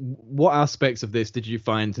background, what aspects of this did you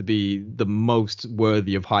find to be the most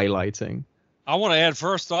worthy of highlighting? I want to add,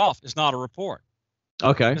 first off, it's not a report.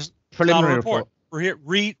 Okay. It's not a report.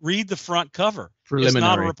 Read the front cover. It's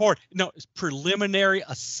not a report. No, it's preliminary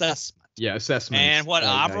assessment. Yeah, assessment. And what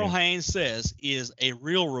Avril Haines says is a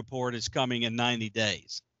real report is coming in 90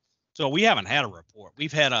 days. So we haven't had a report.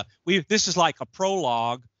 This is like a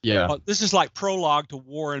prologue. Yeah. This is like prologue to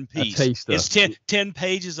War and Peace. It's 10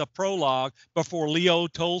 pages of prologue before Leo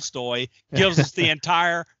Tolstoy gives us the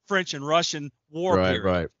entire French and Russian war period.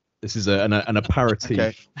 Right. This is an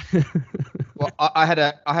aperitif. Okay. Well, I had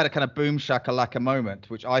a kind of boom shakalaka moment,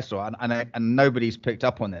 which I saw, and nobody's picked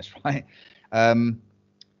up on this, right? The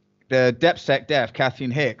DepSec Dev,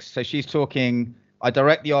 Kathleen Hicks, so she's talking, I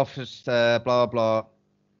direct the office, blah, blah,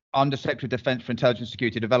 Undersecretary of Defense for Intelligence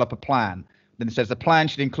Security to develop a plan. Then it says the plan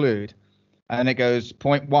should include, and it goes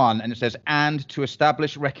point 1, and it says, and to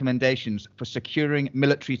establish recommendations for securing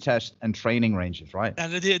military test and training ranges, right?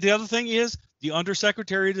 And the other thing is, the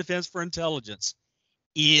Undersecretary of Defense for Intelligence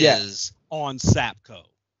is on SAPCO.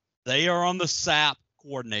 They are on the SAP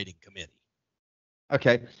coordinating committee.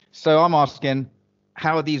 Okay, so I'm asking,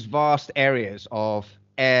 how are these vast areas of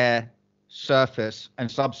air, surface,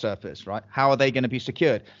 and subsurface, right? How are they going to be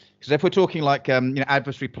secured? Because if we're talking like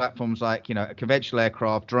adversary platforms like conventional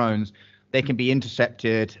aircraft, drones, they can be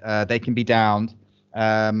intercepted, they can be downed.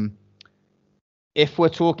 If we're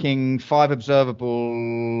talking 5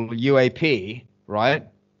 observable UAP, right,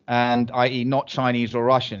 and i.e. not Chinese or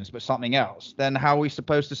Russians, but something else, then how are we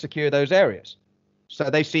supposed to secure those areas? So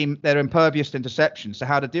they're impervious to interception. So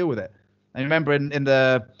how to deal with it? And remember in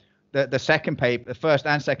the second paper, the first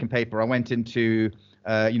and second paper, I went into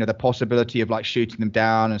the possibility of like shooting them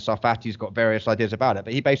down, and Sarfati's got various ideas about it.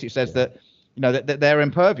 But he basically says that that they're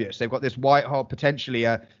impervious. They've got this white hole, potentially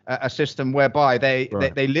a system whereby they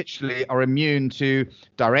literally are immune to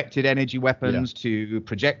directed energy weapons, to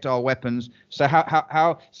projectile weapons. So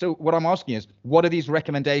so what I'm asking is, what are these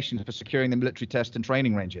recommendations for securing the military test and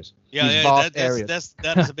training ranges?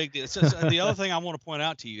 That is a big deal. So the other thing I want to point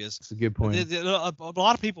out to you is, that's a good point. A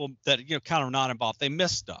lot of people that kind of not involved, they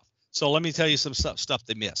miss stuff. So let me tell you some stuff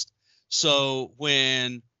they missed. So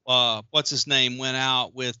when what's his name went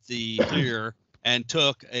out with the FLIR and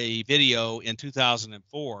took a video in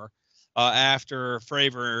 2004 after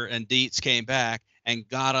Fravor and Dietz came back and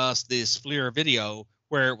got us this FLIR video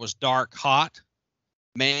where it was dark hot.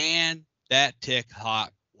 Man, that tick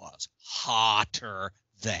hot was hotter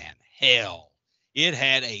than hell. It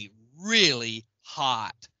had a really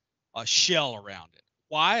hot shell around it.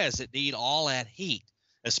 Why does it need all that heat?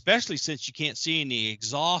 Especially since you can't see any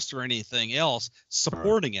exhaust or anything else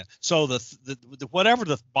supporting it. So the whatever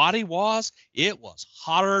the body was, it was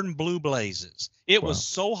hotter than blue blazes. It was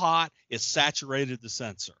so hot it saturated the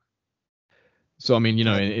sensor. So I mean,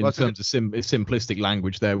 in terms of simplistic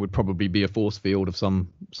language, there would probably be a force field of some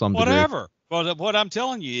whatever. Well, what I'm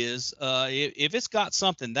telling you is, if it's got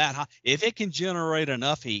something that hot, if it can generate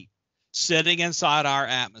enough heat sitting inside our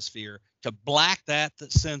atmosphere to black that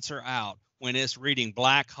sensor out. When it's reading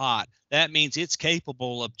black hot, that means it's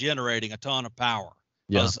capable of generating a ton of power.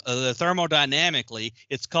 Because thermodynamically,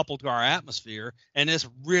 it's coupled to our atmosphere, and it's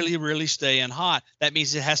really, really staying hot. That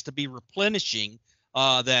means it has to be replenishing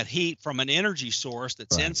that heat from an energy source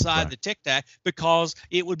that's inside the Tic Tac, because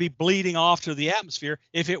it would be bleeding off to the atmosphere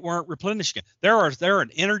if it weren't replenishing it. There are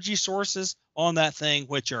energy sources on that thing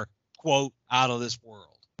which are, quote, out of this world.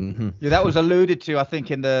 Mm-hmm. Yeah, that was alluded to, I think,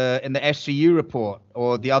 in the SCU report,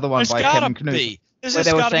 or the other one by Kevin Knut, where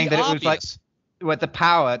they were saying that it was like, with the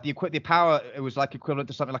power, it was like equivalent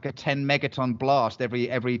to something like a 10 megaton blast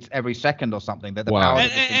every second or something. That the power.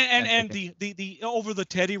 And the over the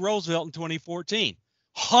Teddy Roosevelt in 2014,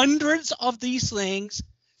 hundreds of these things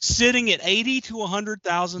sitting at 80 to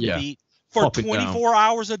 100,000 feet, for Pop it down. 24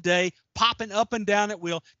 hours a day, popping up and down at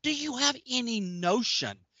will. Do you have any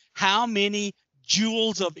notion how many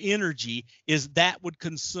joules of energy is that would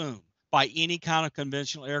consume by any kind of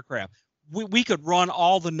conventional aircraft? We could run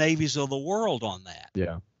all the navies of the world on that.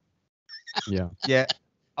 Yeah. Yeah. Yeah.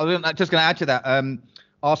 I was just going to add to that,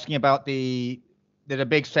 asking about there's a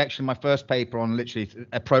big section in my first paper on, literally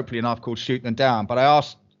appropriately enough, called Shoot Them Down. But I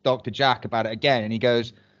asked Dr. Jack about it again, and he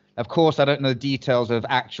goes, of course, I don't know the details of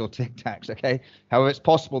actual Tic Tacs, okay? However, it's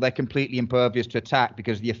possible they're completely impervious to attack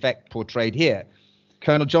because of the effect portrayed here.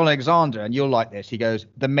 Colonel John Alexander, and you'll like this, he goes,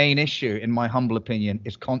 the main issue, in my humble opinion,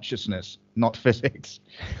 is consciousness, not physics.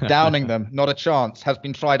 Downing them, not a chance, has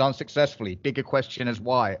been tried unsuccessfully. Bigger question is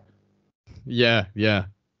why. Yeah. Yeah.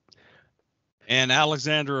 And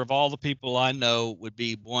Alexander, of all the people I know, would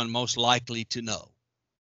be one most likely to know.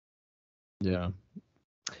 Yeah.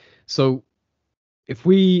 So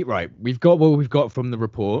we've got what we've got from the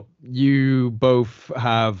report. You both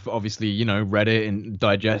have obviously, read it and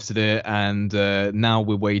digested it. And now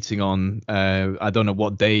we're waiting on, I don't know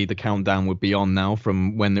what day the countdown would be on now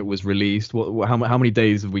from when it was released. How many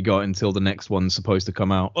days have we got until the next one's supposed to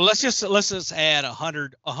come out? Well, let's just add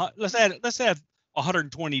 100. Let's add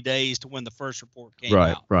 120 days to when the first report came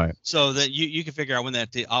out. Right. So that you can figure out when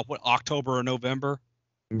that, what, October or November?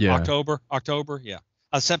 Yeah. October. Yeah.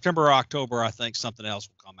 September or October, I think something else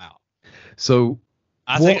will come out. So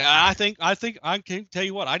I think I can tell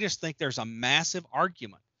you what, I just think there's a massive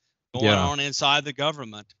argument going on inside the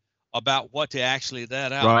government about what to actually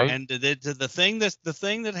let out. Right. And the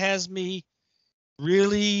thing that has me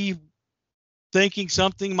really thinking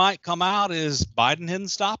something might come out is Biden isn't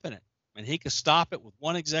stopping it. And he could stop it with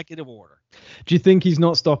one executive order. Do you think he's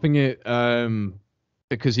not stopping it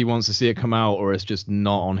because he wants to see it come out, or it's just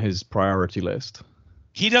not on his priority list?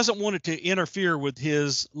 He doesn't want it to interfere with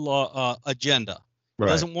his agenda. Right.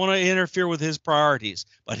 He doesn't want to interfere with his priorities,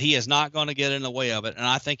 but he is not going to get in the way of it. And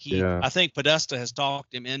I think I think Podesta has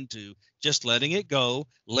talked him into just letting it go.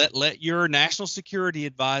 Let your national security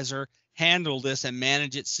advisor handle this and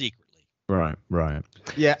manage it secretly. Right.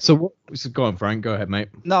 Yeah. So go on, Frank. Go ahead, mate.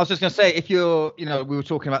 No, I was just going to say, if you're, we were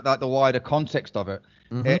talking about the wider context of it.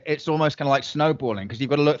 Mm-hmm. It's almost kind of like snowballing, because you've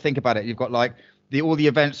got to think about it. You've got like all the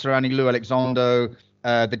events surrounding Lou Elizondo,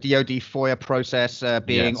 the DOD FOIA process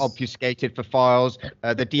being obfuscated for files,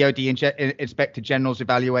 the DOD Inspector General's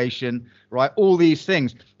evaluation, right? All these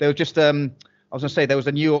things. There was just, I was going to say, there was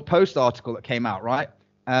a New York Post article that came out, right?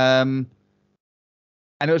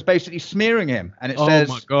 And it was basically smearing him. And it says,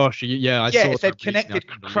 oh my gosh, I saw it said connected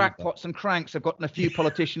crackpots and cranks have gotten a few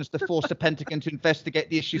politicians to force the Pentagon to investigate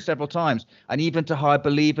the issue several times, and even to hire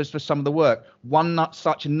believers for some of the work. One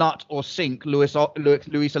such nut or sink, Luis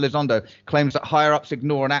Elizondo, claims that higher-ups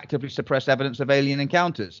ignore and actively suppress evidence of alien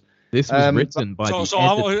encounters. This was written by the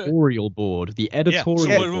editorial board. The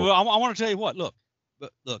editorial board. I want to tell you what, look,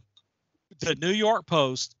 the New York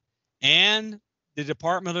Post and the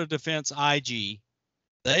Department of Defense IG,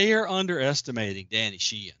 they are underestimating Danny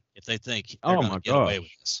Sheehan if they think they're going to get away with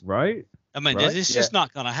this. Right? I mean, it's just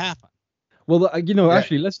not going to happen. Well,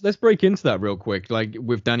 actually, let's break into that real quick. Like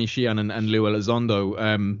with Danny Sheehan and Lou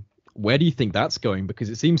Elizondo, where do you think that's going?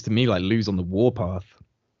 Because it seems to me like Lou's on the warpath.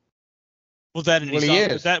 Well,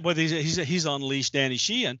 he's unleashed Danny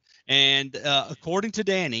Sheehan, and according to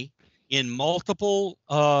Danny, in multiple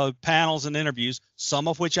panels and interviews, some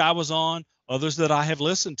of which I was on, others that I have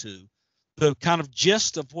listened to, the kind of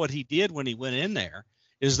gist of what he did when he went in there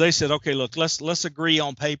is they said, okay, look, let's agree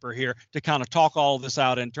on paper here to kind of talk all this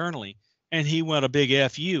out internally. And he went a big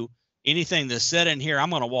F you. Anything that's said in here, I'm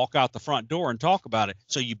going to walk out the front door and talk about it.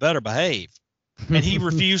 So you better behave. And he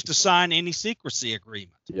refused to sign any secrecy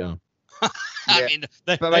agreement. Yeah. I mean,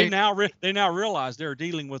 they now realize they're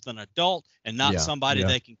dealing with an adult and not somebody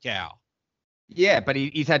they can cow. Yeah, but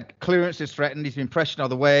he's had clearances threatened. He's been pressured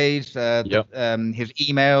other ways. His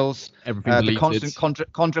emails, the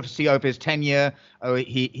constant controversy over his tenure. Oh,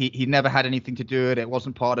 he never had anything to do with it. It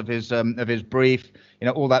wasn't part of his brief.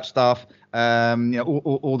 All that stuff.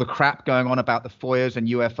 All the crap going on about the FOIAs and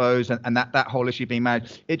UFOs and that whole issue being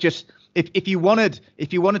managed. It just if you wanted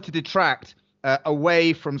to detract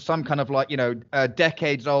away from some kind of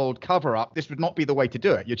decades old cover up, this would not be the way to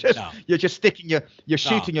do it. You're just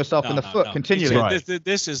shooting yourself in the foot continually. Right.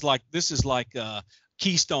 This is like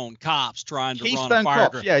Keystone Cops trying to run a fire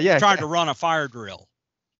drill. Trying to run a fire drill.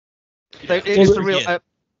 So it's the real.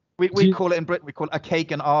 We call it in Britain. We call it a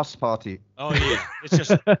cake and arse party. Oh yeah, it's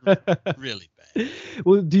just really bad.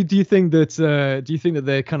 Well, do you think that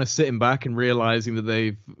they're kind of sitting back and realizing that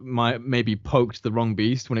they've maybe poked the wrong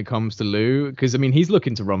beast when it comes to Lou? Because I mean, he's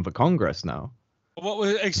looking to run for Congress now.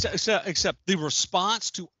 Except the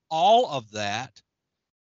response to all of that,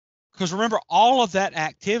 because remember, all of that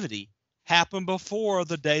activity happened before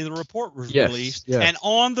the day the report was released. Yes. And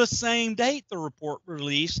on the same date the report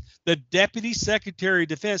released, the Deputy Secretary of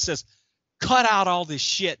Defense says, cut out all this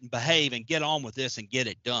shit and behave and get on with this and get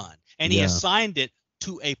it done. And he assigned it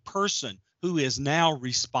to a person who is now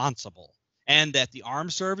responsible, and that the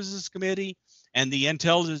Armed Services Committee and the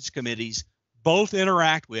Intelligence Committees both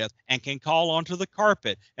interact with and can call onto the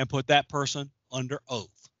carpet and put that person under oath.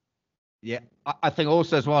 Yeah, I think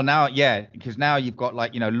also as well now, because now you've got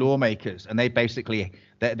like, lawmakers, and they basically,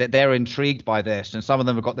 they're intrigued by this, and some of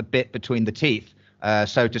them have got the bit between the teeth,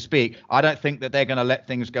 so to speak. I don't think that they're going to let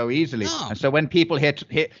things go easily. No. And so when people hear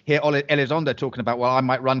Elizondo talking about, well, I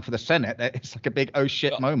might run for the Senate, it's like a big oh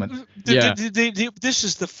shit moment. This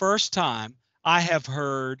is the first time I have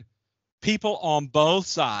heard people on both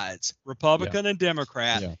sides, Republican and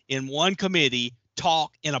Democrat, in one committee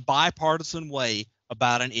talk in a bipartisan way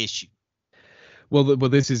about an issue. Well,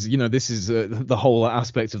 this is the whole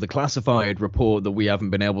aspect of the classified report that we haven't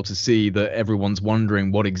been able to see, that everyone's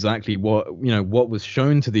wondering what was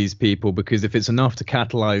shown to these people, because if it's enough to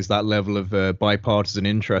catalyze that level of bipartisan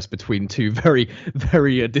interest between two very,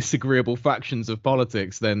 very disagreeable factions of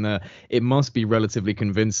politics, then it must be relatively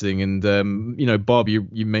convincing. And Bob,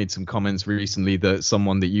 you made some comments recently that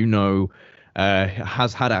someone that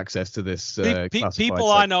has had access to this.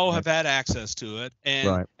 People I know have had access to it,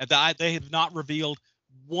 and they have not revealed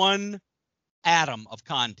one atom of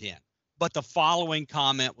content. But the following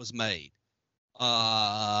comment was made.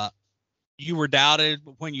 You were doubted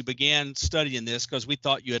when you began studying this because we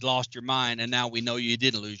thought you had lost your mind, and now we know you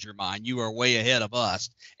didn't lose your mind. You are way ahead of us,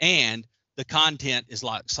 and the content is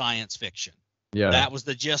like science fiction. Yeah, that was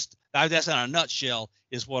the gist. That's in a nutshell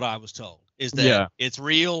is what I was told. Is that it's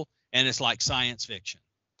real. And it's like science fiction.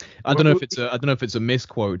 I don't know if it's a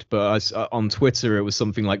misquote, but on Twitter it was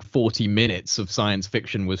something like 40 minutes of science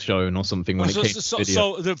fiction was shown or something when it came to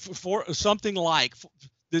video. For something like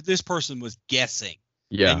this person was guessing.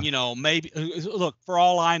 Yeah. And maybe look, for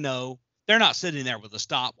all I know, they're not sitting there with a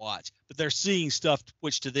stopwatch, but they're seeing stuff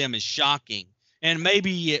which to them is shocking. And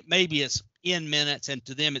maybe it's in minutes, and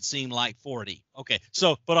to them it seemed like 40. Okay.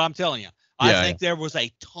 But I'm telling you, I think there was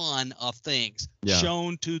a ton of things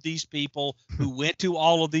shown to these people who went to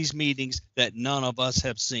all of these meetings that none of us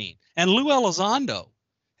have seen. And Lou Elizondo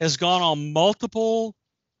has gone on multiple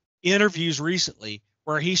interviews recently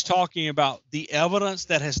where he's talking about the evidence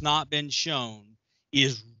that has not been shown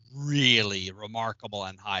is really remarkable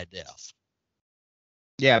and high def.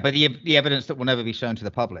 Yeah, but the evidence that will never be shown to the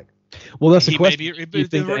public. Well, that's the question.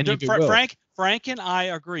 Frank and I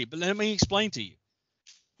agree, but let me explain to you.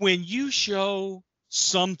 When you show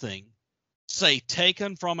something, say,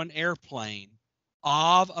 taken from an airplane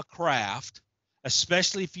of a craft,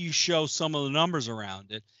 especially if you show some of the numbers around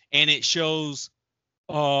it, and it shows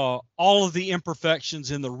all of the imperfections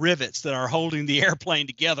in the rivets that are holding the airplane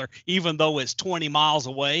together, even though it's 20 miles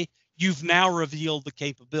away, you've now revealed the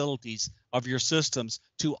capabilities of your systems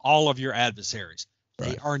to all of your adversaries.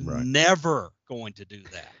 They are never going to do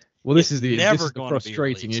that. Well, this is the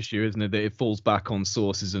frustrating issue, isn't it? That it falls back on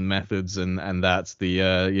sources and methods, and that's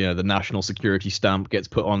the national security stamp gets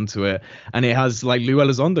put onto it, and it has, like Lou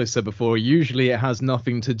Elizondo said before, usually it has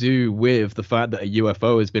nothing to do with the fact that a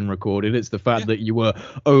UFO has been recorded. It's the fact that you were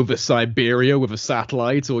over Siberia with a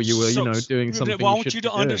satellite, or you were doing something. Well, I want you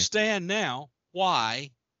to understand now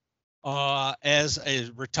why. As a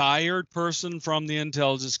retired person from the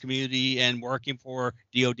intelligence community and working for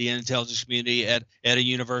DOD and intelligence community at a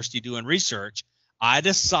university doing research, I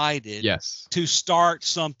decided to start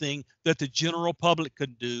something that the general public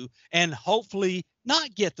could do and hopefully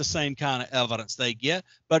not get the same kind of evidence they get,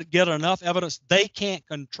 but get enough evidence they can't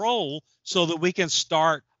control so that we can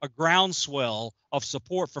start a groundswell of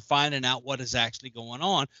support for finding out what is actually going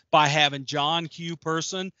on by having John Q.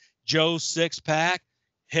 Person, Joe Sixpack,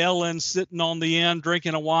 Helen sitting on the end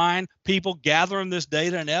drinking a wine, people gathering this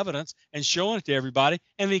data and evidence and showing it to everybody,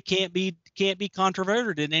 and it can't be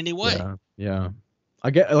controverted in any way. Yeah. I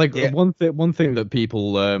get one thing that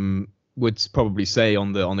people would probably say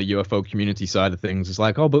on the UFO community side of things is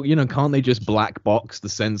like, oh, but can't they just black box the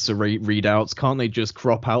sensor readouts? Can't they just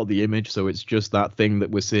crop out the image so it's just that thing that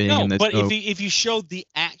we're seeing? No, but if you showed the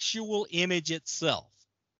actual image itself,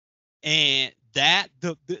 and that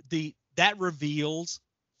that reveals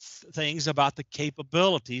things about the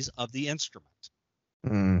capabilities of the instrument.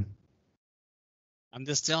 I'm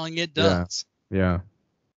just telling you, it does. Yeah,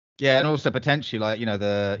 and also potentially, like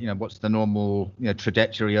what's the normal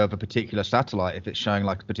trajectory of a particular satellite if it's showing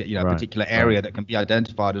like a particular area that can be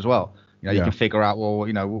identified as well. You can figure out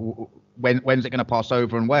when's it going to pass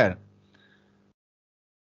over and where.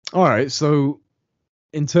 All right, so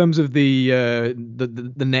in terms of the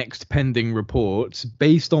next pending report,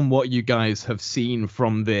 based on what you guys have seen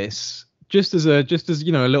from this, just as a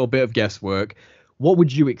little bit of guesswork, what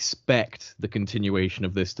would you expect the continuation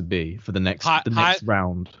of this to be for the next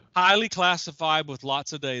round? Highly classified with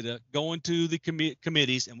lots of data, going to the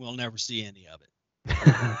committees, and we'll never see any of it.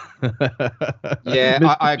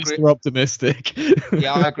 Yeah, I agree. Mr. Optimistic.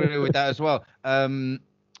 Yeah, I agree with that as well.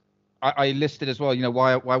 I listed as well,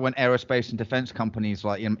 why weren't aerospace and defense companies,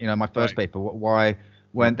 like, my first paper, why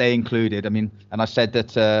weren't they included? I mean, and I said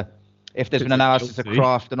that if there's been analysis of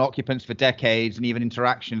craft and occupants for decades, and even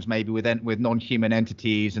interactions maybe with non-human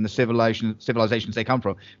entities and the civilizations they come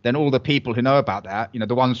from, then all the people who know about that,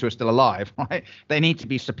 the ones who are still alive, right, they need to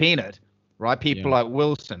be subpoenaed. Right, people like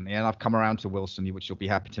Wilson, and I've come around to Wilson, which you'll be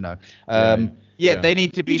happy to know. They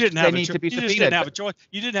need to be. You didn't have a choice.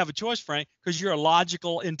 You didn't have a choice, Frank, because you're a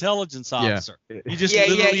logical intelligence officer. You just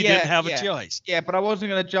literally didn't have a choice. Yeah, but I wasn't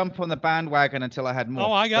going to jump on the bandwagon until I had more.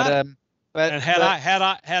 Oh, I got it. But had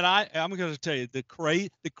I, I'm going to tell you the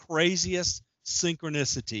craziest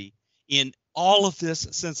synchronicity in all of this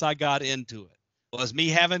since I got into it was me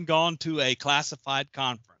having gone to a classified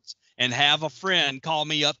conference and have a friend call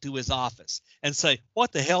me up to his office and say,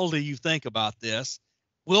 "What the hell do you think about this?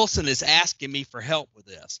 Wilson is asking me for help with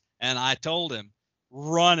this." And I told him,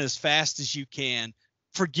 "Run as fast as you can.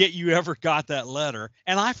 Forget you ever got that letter."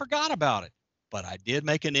 And I forgot about it. But I did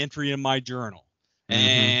make an entry in my journal.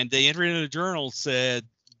 And the entry in the journal said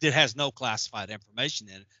it has no classified information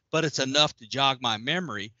in it, but it's enough to jog my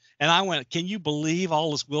memory. And I went, "Can you believe all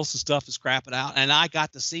this Wilson stuff is crapping out?" And I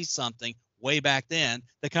got to see something way back then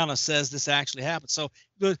that kind of says this actually happened. So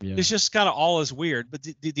it's just kind of all is weird. But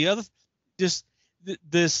the other,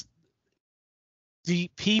 the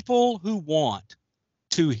people who want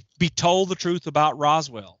to be told the truth about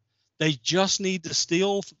Roswell, they just need to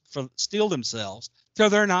steal themselves, so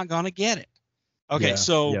they're not going to get it. Okay,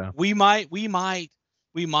 we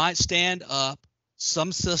might stand up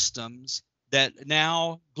some systems that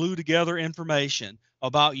now glue together information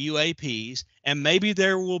about UAPs, and maybe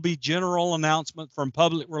there will be general announcement from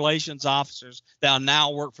public relations officers that now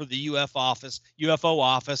work for the UFO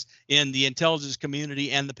office in the intelligence community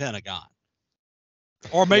and the Pentagon.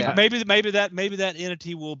 Or maybe that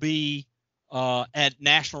entity will be at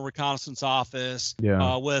National Reconnaissance Office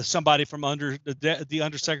with somebody from under the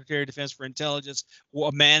Undersecretary of Defense for Intelligence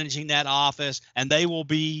managing that office, and they will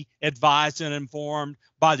be advised and informed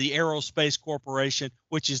by the Aerospace Corporation,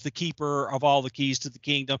 which is the keeper of all the keys to the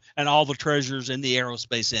kingdom and all the treasures in the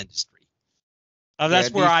aerospace industry.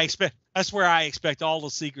 That's where I expect all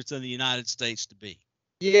the secrets in the United States to be.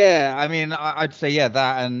 Yeah, I mean, I'd say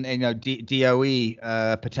that, and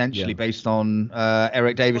DOE potentially based on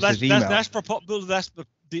Eric Davis's email.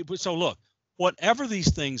 So look, whatever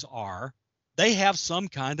these things are, they have some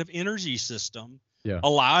kind of energy system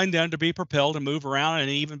allowing them to be propelled and move around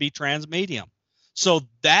and even be transmedium. So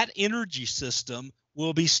that energy system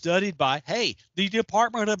will be studied by the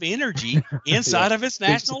Department of Energy inside of its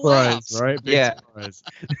national labs. Right? Big surprise.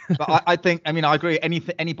 But I think, I agree.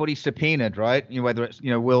 Anybody subpoenaed, right? Whether it's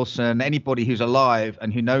Wilson, anybody who's alive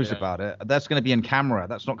and who knows about it, that's going to be in camera.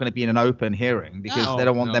 That's not going to be in an open hearing, because they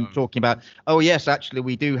don't want them talking about, "Oh yes, actually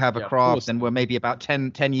we do have a craft, and we're maybe about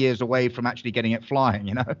 10 years away from actually getting it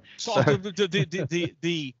flying." So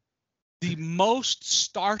the most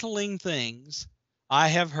startling things I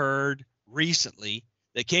have heard recently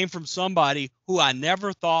that came from somebody who I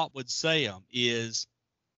never thought would say them is,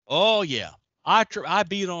 "Oh yeah, I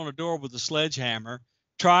beat on a door with a sledgehammer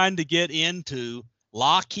trying to get into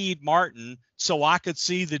Lockheed Martin so I could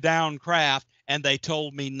see the downed craft, and they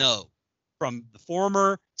told me no." From the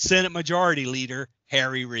former Senate Majority Leader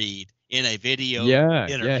Harry Reid in a video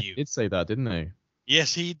interview. Yeah, he did say that, didn't he?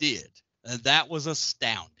 Yes, he did, and that was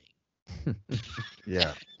astounding.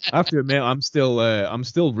 Yeah, I have to admit, I'm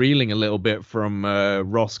still reeling a little bit from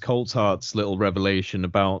Ross Coulthart's little revelation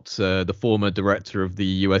about the former director of the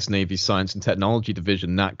U.S. Navy Science and Technology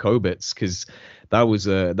Division, Nat Kobitz, because that was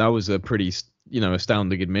a pretty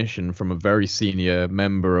astounding admission from a very senior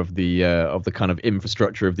member of the kind of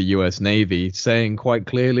infrastructure of the U.S. Navy, saying quite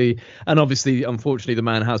clearly, and obviously, unfortunately, the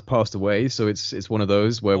man has passed away, so it's one of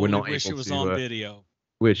those where we're not able to. Wish it was on video.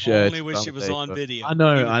 Wish it was on video. I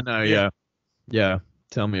know. Yeah.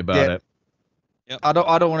 Tell me about it. Yep. I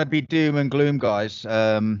don't want to be doom and gloom, guys.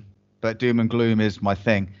 But doom and gloom is my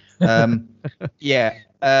thing. I know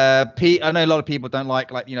a lot of people don't like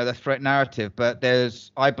the threat narrative, but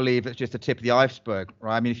I believe it's just the tip of the iceberg,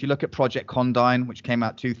 right? I mean, if you look at Project Condign, which came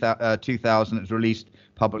out 2000, it was released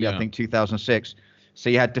publicly, I think 2006. So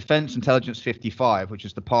you had Defense Intelligence 55, which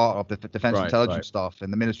is the part of the Defense Intelligence Staff in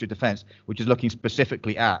the Ministry of Defense, which is looking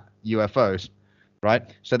specifically at UFOs, right?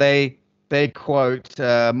 So they quote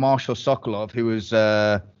Marshal Sokolov, who was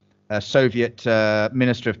a Soviet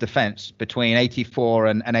Minister of Defense between 84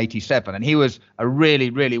 and 87, and he was a really,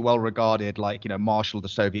 really well-regarded, marshal of the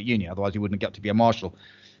Soviet Union. Otherwise, he wouldn't get to be a marshal.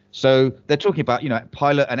 So they're talking about,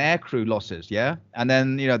 pilot and aircrew losses, yeah? And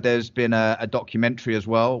then, there's been a documentary as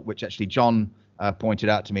well, which actually John pointed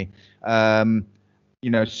out to me.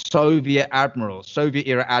 Soviet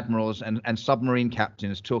era admirals and submarine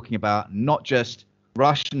captains talking about not just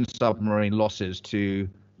Russian submarine losses to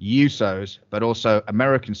USOs, but also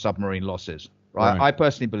American submarine losses, right? I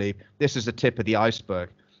personally believe this is the tip of the iceberg.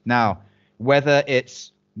 Now, whether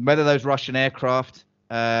those Russian aircraft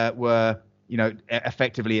were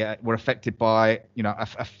effectively were affected by,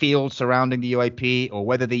 a field surrounding the UAP, or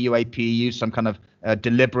whether the UAP used some kind of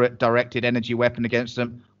deliberate directed energy weapon against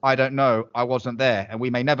them, I don't know. I wasn't there, and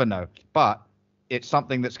we may never know. But it's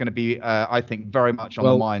something that's going to be, I think, very much on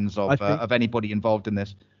the minds of anybody involved in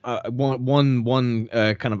this. One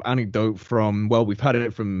kind of anecdote from, we've had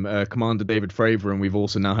it from Commander David Fravor, and we've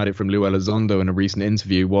also now had it from Lou Elizondo in a recent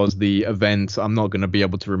interview, was the event. I'm not going to be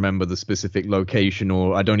able to remember the specific location,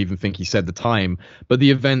 or I don't even think he said the time, but the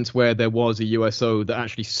event where there was a USO that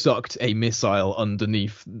actually sucked a missile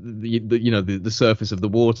underneath the surface of the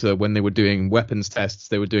water when they were doing weapons tests.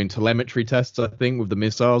 They were doing telemetry tests, I think, with the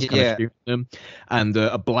missiles, kind of shooting them, and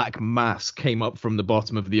a black mass came up from the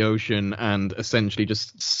bottom of the ocean and essentially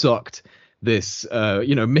just sucked this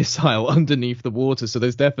missile underneath the water. So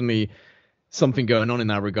there's definitely something going on in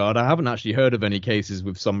that regard. I haven't actually heard of any cases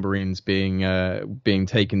with submarines being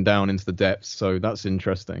taken down into the depths, so that's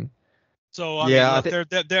interesting. So I mean,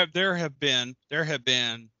 there have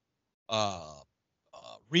been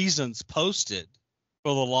reasons posted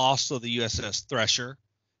for the loss of the USS Thresher,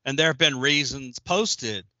 and there have been reasons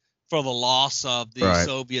posted for the loss of the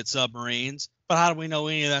Soviet submarines. But how do we know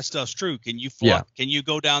any of that stuff's true? Can you Can you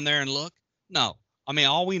go down there and look? No. I mean,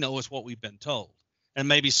 all we know is what we've been told. And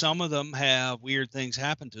maybe some of them have weird things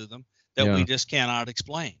happen to them that we just cannot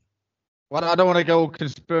explain. Well, I don't want to go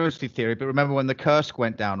conspiracy theory, but remember when the Kursk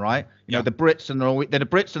went down, right? The Brits and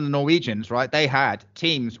the Norwegians, right? They had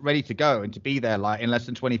teams ready to go and to be there in less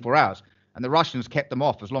than 24 hours. And the Russians kept them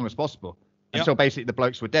off as long as possible. Until basically the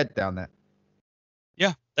blokes were dead down there.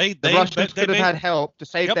 Yeah, the Russians could have had help to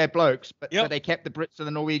save their blokes, but they kept the Brits and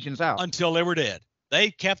the Norwegians out until they were dead. They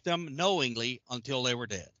kept them knowingly until they were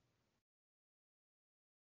dead.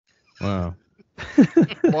 Wow.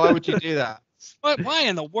 Why would you do that? Why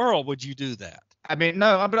in the world would you do that? I mean,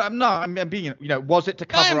 no, I'm being, was it to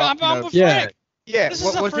cover up? Was it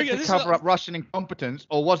to cover up Russian incompetence,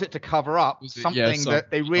 or was it to cover up something that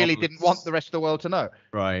they really didn't want the rest of the world to know?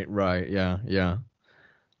 Right. Yeah.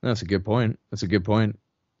 That's a good point.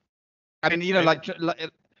 I mean,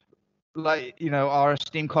 our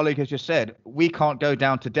esteemed colleague has just said, we can't go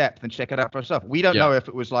down to depth and check it out for ourselves. We don't know if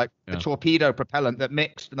it was a torpedo propellant that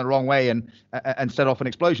mixed in the wrong way and set off an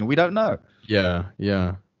explosion. We don't know. Yeah.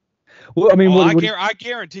 Well, I mean, I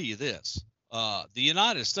guarantee you this: the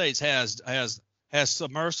United States has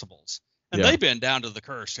submersibles, and they've been down to the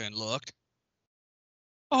Kursk and looked.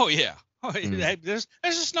 Oh yeah. There's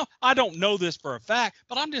just no. I don't know this for a fact,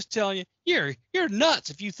 but I'm just telling you, you're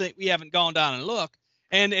nuts if you think we haven't gone down and looked.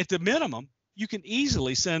 And at the minimum, you can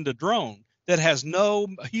easily send a drone that has no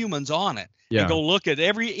humans on it and go look at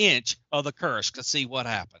every inch of the Kursk to see what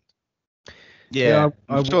happened. Yeah,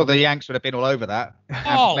 I'm sure the Yanks would have been all over that.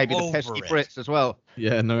 And maybe the pesky Brits as well.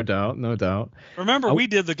 Yeah, no doubt. Remember, we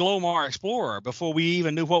did the Glomar Explorer before we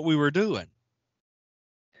even knew what we were doing.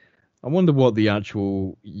 I wonder what the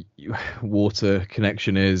actual water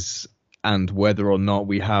connection is, and whether or not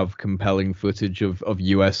we have compelling footage of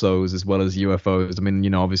USOs as well as UFOs. I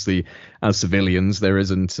mean, obviously, as civilians, there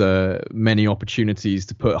isn't many opportunities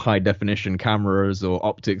to put high definition cameras or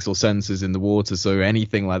optics or sensors in the water. So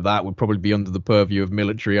anything like that would probably be under the purview of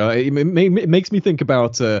military. It makes me think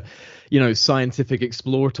about, scientific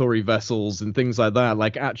exploratory vessels and things like that,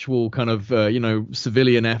 like actual kind of,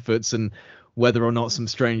 civilian efforts, and whether or not some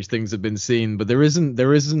strange things have been seen. But there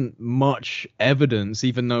isn't much evidence,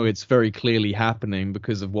 even though it's very clearly happening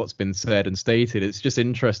because of what's been said and stated. It's just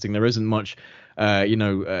interesting. There isn't much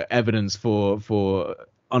evidence for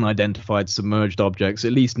unidentified submerged objects,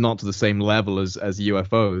 at least not to the same level as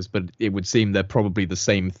UFOs, but it would seem they're probably the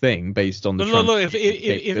same thing based on the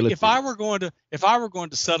if I were going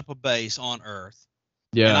to set up a base on Earth,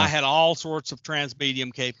 and I had all sorts of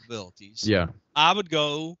transmedium capabilities, I would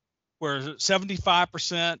go where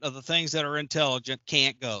 75% of the things that are intelligent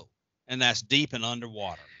can't go, and that's deep and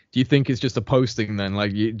underwater. Do you think it's just a posting then?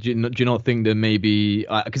 Like, do you not think that maybe,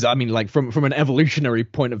 because I mean, like from an evolutionary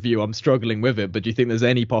point of view, I'm struggling with it. But do you think there's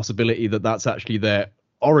any possibility that that's actually their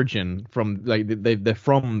origin from, like they're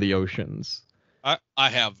from the oceans? I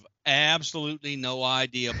have absolutely no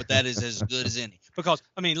idea, but that is as good as any. Because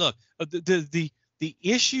I mean, look, the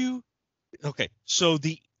issue. Okay, so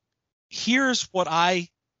here's what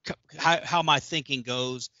how my thinking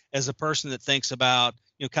goes as a person that thinks about,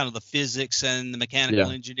 you know, kind of the physics and the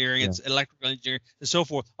mechanical engineering and electrical engineering and so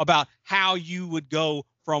forth, about how you would go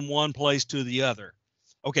from one place to the other.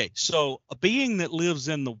 Okay, so a being that lives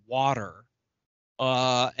in the water,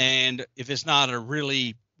 and if it's not a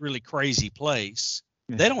really, really crazy place,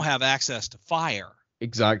 they don't have access to fire.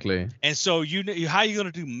 Exactly. And so how are you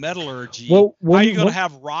going to do metallurgy? How are you going to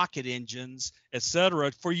have rocket engines, et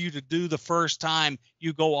cetera, for you to do the first time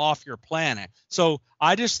you go off your planet? So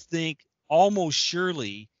I just think almost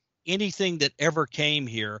surely anything that ever came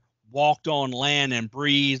here walked on land and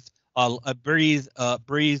breathed a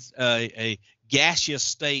gaseous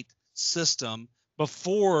state system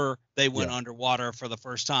before they went underwater for the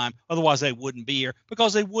first time. Otherwise, they wouldn't be here,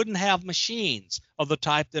 because they wouldn't have machines of the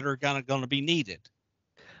type that are going to be needed.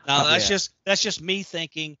 Now that's just me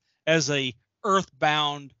thinking as a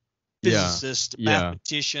earthbound physicist,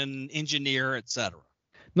 mathematician, engineer, etc.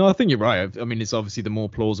 No, I think you're right. I mean, it's obviously the more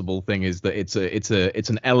plausible thing is that it's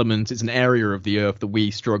an element, it's an area of the Earth that we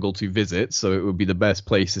struggle to visit. So it would be the best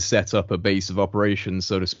place to set up a base of operations,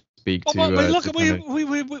 so to speak.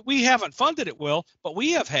 We haven't funded it well, but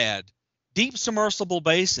we have had deep submersible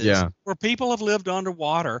bases where people have lived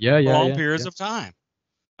underwater for long periods of time.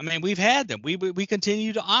 I mean, we've had them. We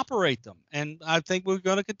continue to operate them, and I think we're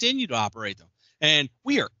going to continue to operate them. And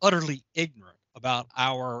we are utterly ignorant about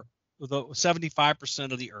the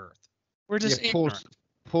 75% of the Earth. We're just ignorant.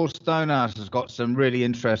 Paul Stonehouse has got some really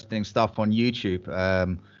interesting stuff on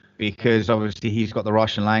YouTube, because obviously he's got the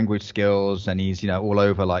Russian language skills, and he's, you know, all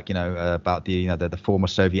over, like, you know, about the, you know, the former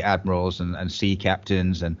Soviet admirals and sea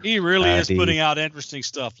captains, and he really is putting out interesting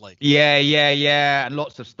stuff lately. Yeah, and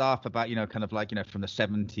lots of stuff about, you know, kind of like, you know, from the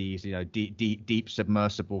 70s, you know, deep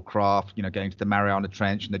submersible craft, you know, going to the Mariana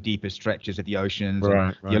Trench and the deepest stretches of the oceans,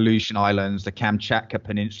 the Aleutian Islands, the Kamchatka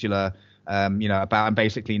Peninsula, you know, and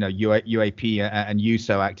basically, you know, UAP and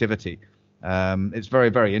USO activity. It's very,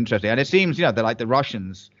 very interesting, and it seems, you know, they're like the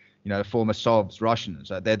Russians. You know, former Sovs,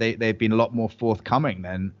 Russians, they've been a lot more forthcoming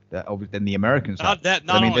than the Americans. Not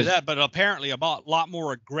only that, but apparently a lot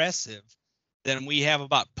more aggressive than we have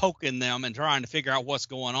about poking them and trying to figure out what's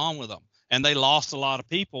going on with them. And they lost a lot of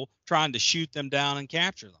people trying to shoot them down and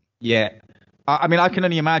capture them. Yeah, I mean, I can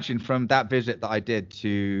only imagine from that visit that I did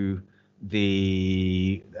to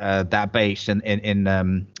the that base in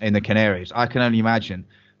the Canaries. I can only imagine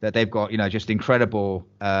that they've got, you know, just incredible,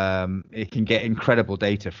 it can get incredible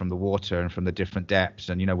data from the water and from the different depths.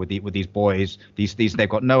 And, you know, with these buoys, these they've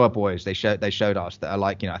got NOAA buoys, they showed us, that are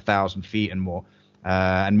like, you know, 1,000 feet and more,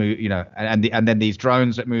 and move, you know, and then these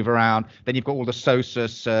drones that move around. Then you've got all the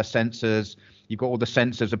SOSUS sensors, you've got all the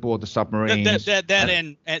sensors aboard the submarines.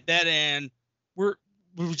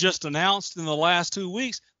 We've just announced in the last 2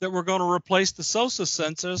 weeks that we're going to replace the SOSUS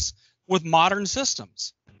sensors with modern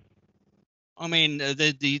systems. I mean,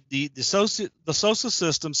 the SOSUS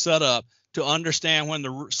system set up to understand when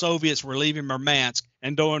the Soviets were leaving Murmansk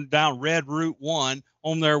and going down Red Route 1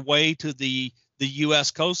 on their way to the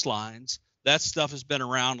U.S. coastlines. That stuff has been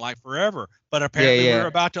around like forever, but apparently we're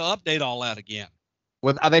about to update all that again.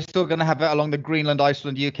 Well, are they still going to have it along the Greenland,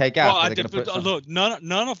 Iceland, UK gap? Well, look,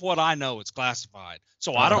 none of what I know is classified,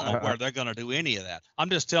 so I don't know where they're going to do any of that.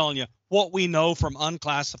 I'm just telling you what we know from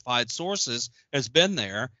unclassified sources has been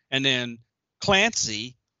there, and then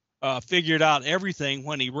Clancy figured out everything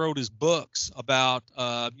when he wrote his books about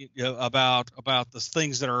the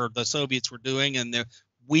things that the Soviets were doing and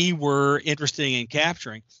we were interested in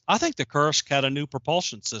capturing. I think the Kursk had a new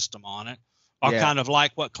propulsion system on it, kind of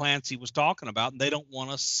like what Clancy was talking about, and they don't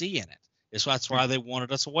want us seeing it. That's why they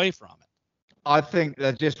wanted us away from it. I think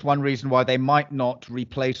that's just one reason why they might not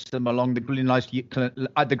replace them along the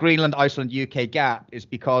Greenland, Iceland, UK gap is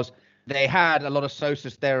because they had a lot of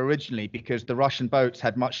SOSUS there originally, because the Russian boats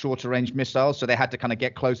had much shorter range missiles, so they had to kind of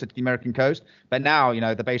get closer to the American coast. But now, you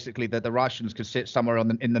know, the Russians could sit somewhere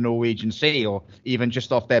in the Norwegian Sea, or even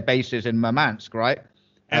just off their bases in Murmansk, right?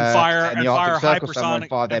 And fire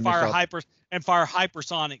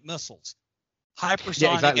hypersonic missiles.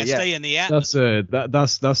 hypersonic and stay in the atmosphere.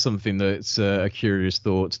 That's something that's a curious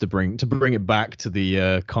thought to bring it back to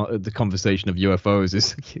the conversation of UFOs.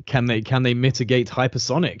 Is can they mitigate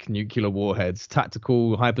hypersonic nuclear warheads,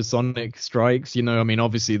 tactical hypersonic strikes? You know, I mean,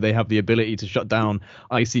 obviously they have the ability to shut down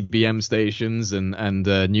ICBM stations and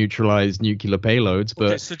neutralize nuclear payloads,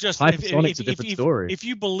 but so just hypersonic's a different story. If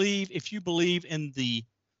you believe in the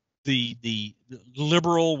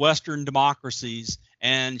liberal Western democracies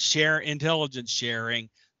and intelligence sharing,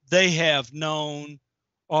 they have known,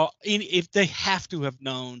 if they have to have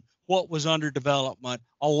known what was under development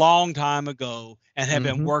a long time ago and have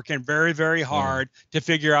been working very, very hard to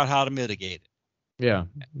figure out how to mitigate it. Yeah.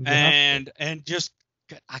 And just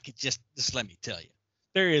let me tell you,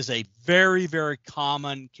 there is a very, very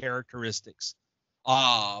common characteristics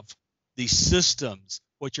of the systems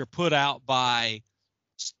which are put out by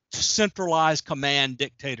centralized command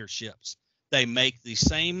dictatorships. They make the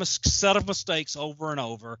same set of mistakes over and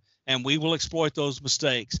over, and we will exploit those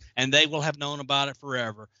mistakes, and they will have known about it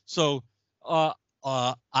forever. So hypersonics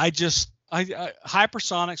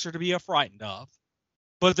are to be frightened of,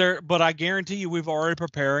 but I guarantee you we've already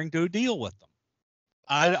preparing to deal with them.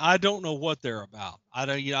 I don't know what they're about.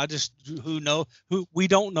 We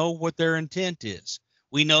don't know what their intent is.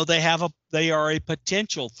 We know they are a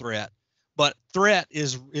potential threat, but threat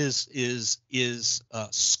is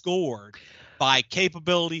scored by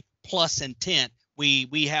capability plus intent.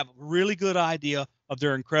 We have a really good idea of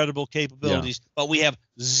their incredible capabilities, but we have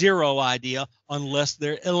zero idea unless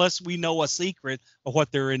we know a secret of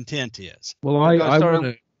what their intent is.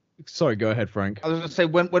 Well, sorry, go ahead, Frank. I was going to say,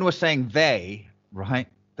 when we're saying they, right,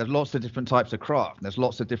 there's lots of different types of craft. And there's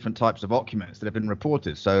lots of different types of occupants that have been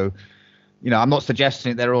reported. So, you know, I'm not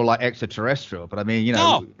suggesting they're all like extraterrestrial, but I mean, you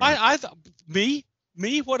know. No,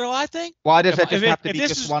 me, what do I think? Why does it just have to be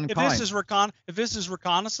just one kind? If this is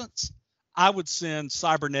reconnaissance, I would send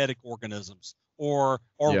cybernetic organisms or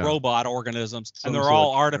robot organisms, and they're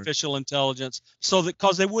all artificial intelligence, so that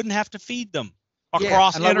because they wouldn't have to feed them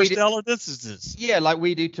across interstellar distances. Yeah, like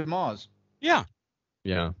we do to Mars. Yeah.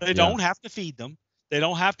 They don't have to feed them. They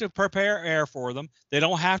don't have to prepare air for them. They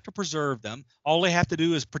don't have to preserve them. All they have to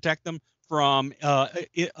do is protect them from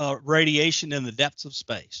radiation in the depths of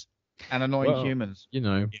space. And annoying humans. You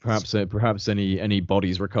know, perhaps any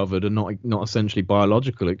bodies recovered are not essentially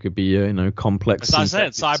biological. It could be complex. As I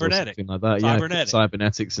said, cybernetic, something like that. Yeah,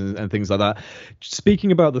 cybernetics and things like that.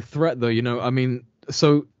 Speaking about the threat, though, I mean,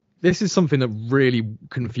 so this is something that really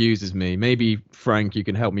confuses me. Maybe Frank, you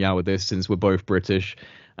can help me out with this since we're both British,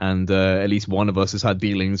 and at least one of us has had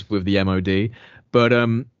dealings with the MOD. But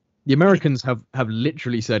the Americans have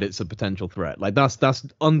literally said it's a potential threat. Like that's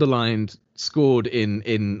underlined, scored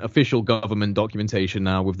in official government documentation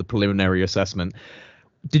now with the preliminary assessment.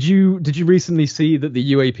 Did you recently see that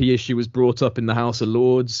the UAP issue was brought up in the House of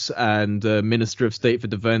Lords, and Minister of State for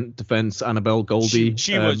Defense Annabelle Goldie?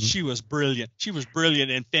 She was brilliant. She was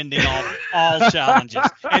brilliant in fending off all challenges.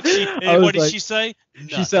 And what did she say? Nothing.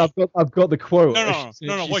 She said, "I've got the quote." No.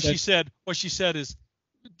 What she said is.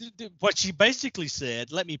 What she basically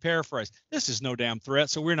said, let me paraphrase, this is no damn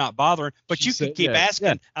threat, so we're not bothering, but you can keep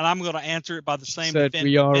asking, and I'm going to answer it by the same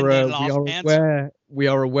we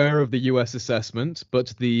are aware of the US assessment,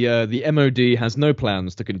 but the MOD has no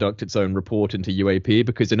plans to conduct its own report into UAP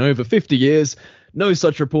because in over 50 years, no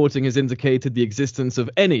such reporting has indicated the existence of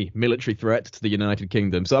any military threat to the United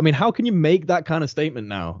Kingdom. So, I mean, how can you make that kind of statement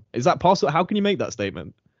now? Is that possible? How can you make that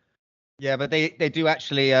statement? Yeah, but they do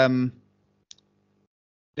actually...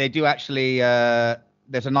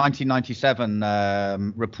 there's a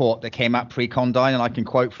 1997 report that came out pre-Condine, and I can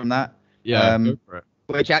quote from that. Yeah, go for it.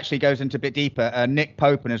 Which actually goes into a bit deeper. Nick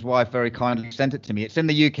Pope and his wife very kindly sent it to me. It's in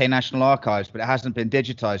the UK National Archives, but it hasn't been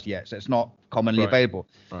digitized yet, so it's not commonly available.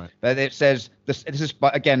 Right. But it says, this is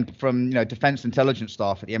again from defense intelligence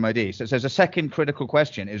staff at the MOD. So it says a second critical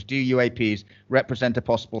question is, do UAPs represent a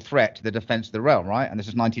possible threat to the defense of the realm, right? And this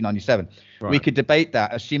is 1997. Right. We could debate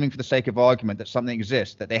that, assuming for the sake of argument that something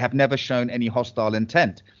exists, that they have never shown any hostile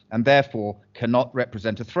intent and therefore cannot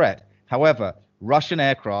represent a threat. However, Russian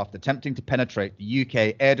aircraft attempting to penetrate the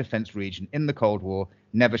UK air defense region in the Cold War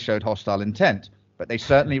never showed hostile intent, but they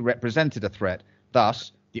certainly represented a threat.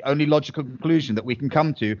 Thus, the only logical conclusion that we can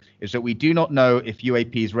come to is that we do not know if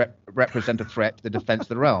UAPs represent a threat to the defense of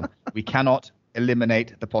the realm. We cannot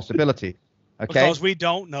eliminate the possibility. Okay? Because we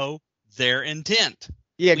don't know their intent.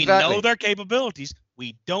 Yeah, exactly. We know their capabilities.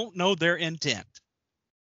 We don't know their intent.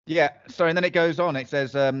 Yeah, sorry, and then it goes on. It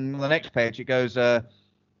says on the next page, it goes,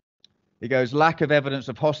 lack of evidence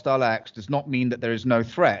of hostile acts does not mean that there is no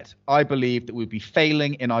threat. I believe that we'd be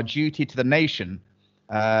failing in our duty to the nation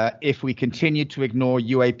if we continue to ignore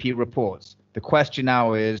UAP reports. The question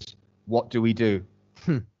now is, what do we do?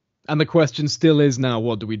 And the question still is now,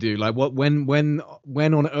 what do we do? Like, when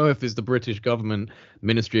on earth is the British government,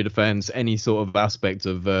 Ministry of Defence, any sort of aspect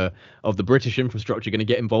of the British infrastructure going to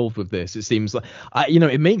get involved with this? It seems like,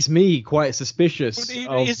 it makes me quite suspicious of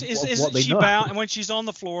what they she know. bound, and when she's on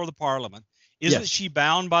the floor of the Parliament, isn't she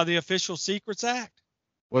bound by the Official Secrets Act?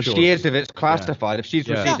 Well, Sure. she is if it's classified. If she's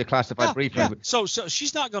received a classified briefing. So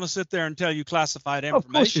she's not going to sit there and tell you classified Of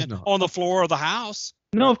course she's information not. on the floor of the House.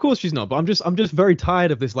 No, of course she's not. But I'm just very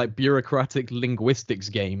tired of this like bureaucratic linguistics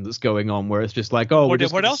game that's going on, where it's just like, oh,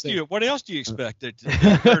 What else do you expect her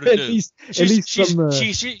to do?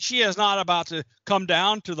 She is not about to come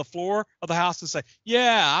down to the floor of the House and say,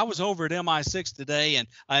 yeah, I was over at MI6 today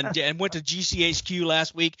and went to GCHQ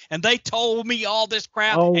last week, and they told me all this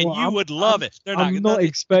crap, and you would love it. I'm not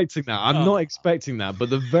expecting that. I'm not expecting that. But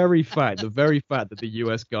the very fact that the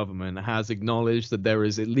U.S. government has acknowledged that there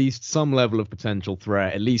is at least some level of potential threat,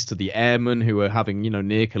 at least to the airmen who are having,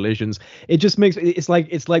 near collisions, it just makes it's like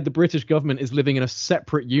the British government is living in a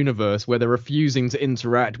separate universe where they're refusing to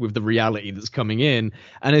interact with the reality that's coming in,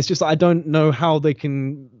 and it's just I don't know how they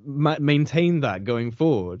can maintain that going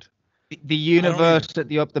forward. The universe that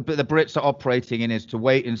the Brits are operating in is to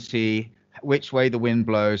wait and see which way the wind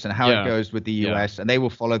blows and how it goes with the US, and they will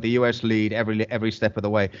follow the US lead every step of the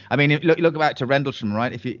way. I mean, look back to Rendlesham,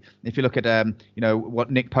 right? If you look at what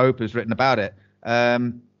Nick Pope has written about it.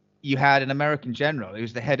 You had an American general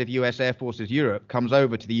who's the head of US Air Forces Europe comes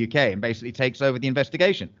over to the UK and basically takes over the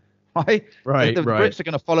investigation, right? The Brits are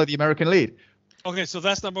going to follow the American lead. Okay, so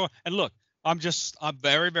that's number one. And look, I'm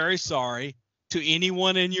very, very sorry to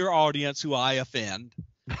anyone in your audience who I offend.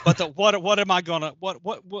 But what am I gonna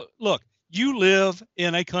look? You live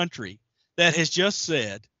in a country that has just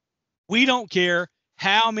said we don't care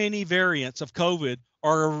how many variants of COVID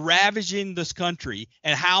are ravaging this country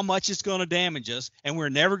and how much it's going to damage us, and we're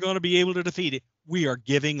never going to be able to defeat it. We are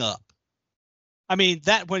giving up. I mean,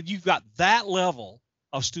 that when you've got that level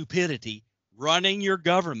of stupidity running your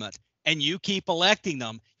government and you keep electing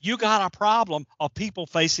them, you got a problem of people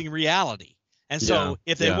facing reality. And so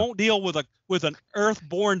if they won't deal with an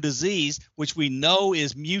earth-borne disease, which we know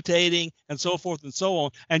is mutating and so forth and so on,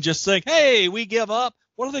 and just saying, hey, we give up,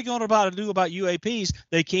 what are they going to do about UAPs?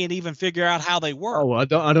 They can't even figure out how they work. Oh, I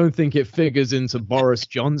don't think it figures into Boris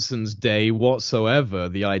Johnson's day whatsoever,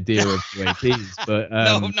 the idea of UAPs. But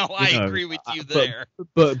no, I agree with you there.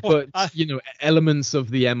 But elements of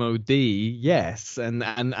the MOD, yes, and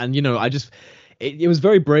I just it was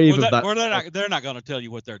very brave of that. They're not going to tell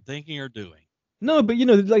you what they're thinking or doing. No, but it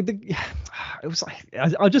was like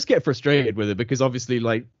I just get frustrated with it because obviously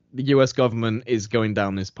like the U.S. government is going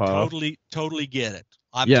down this path. Totally get it.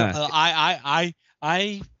 I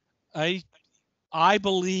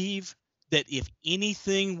believe that if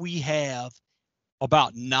anything we have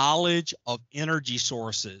about knowledge of energy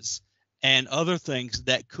sources and other things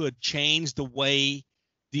that could change the way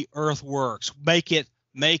the earth works, make it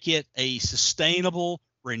a sustainable,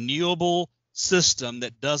 renewable system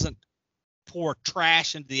that doesn't pour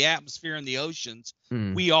trash into the atmosphere and the oceans,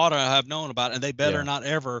 we ought to have known about it, and they better not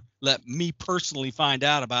ever let me personally find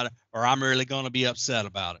out about it, or I'm really going to be upset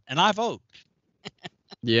about it. And I vote.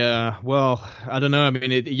 Yeah, well, I don't know. I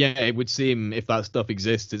mean, it would seem if that stuff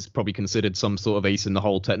exists, it's probably considered some sort of ace in the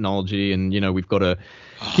hole technology, and we've got to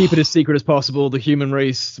keep it as secret as possible. The human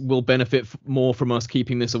race will benefit more from us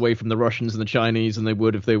keeping this away from the Russians and the Chinese than they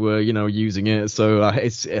would if they were, using it. So I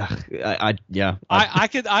could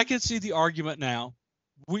see the argument now.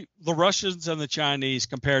 The Russians and the Chinese,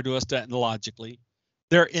 compared to us technologically,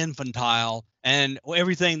 they're infantile, and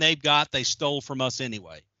everything they've got, they stole from us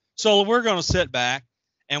anyway. So we're going to sit back.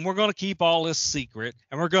 And we're going to keep all this secret,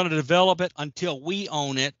 and we're going to develop it until we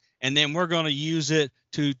own it, and then we're going to use it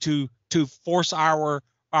to force our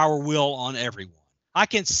will on everyone. I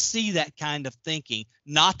can see that kind of thinking.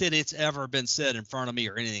 Not that it's ever been said in front of me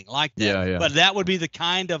or anything like that, but that would be the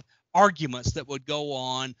kind of arguments that would go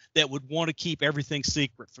on that would want to keep everything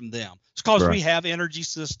secret from them. It's because we have energy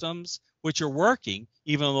systems which are working,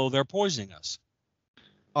 even though they're poisoning us.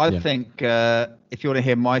 I think if you want to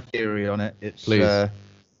hear my theory on it, it's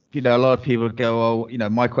a lot of people go,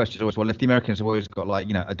 my question is always, well, if the Americans have always got like,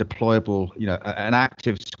 a deployable, an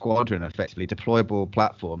active squadron, effectively deployable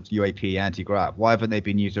platforms, UAP, anti-grav, why haven't they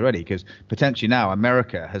been used already? Because potentially now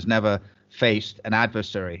America has never faced an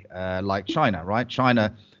adversary like China, right?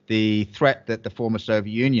 China, the threat that the former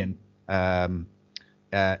Soviet Union,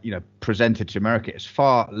 presented to America is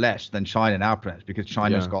far less than China now presents, because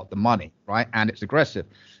China's got the money, right? And it's aggressive.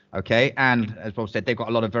 Okay, and as Bob said, they've got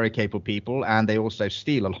a lot of very capable people, and they also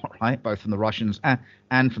steal a lot, right? Both from the Russians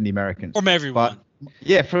and from the Americans. From everyone.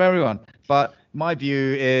 Yeah, from everyone. But my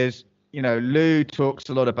view is, Lou talks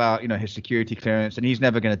a lot about, his security clearance, and he's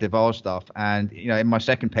never going to divulge stuff. And, in my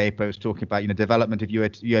second paper, I was talking about, development of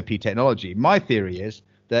UAP technology. My theory is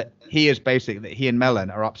that he and Mellon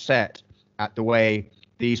are upset at the way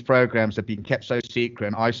these programs have been kept so secret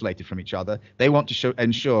and isolated from each other. They want to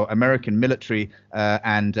ensure American military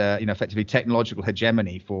and effectively technological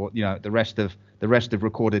hegemony for the rest of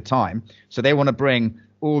recorded time. So they want to bring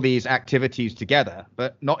all these activities together,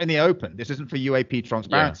 but not in the open. This isn't for UAP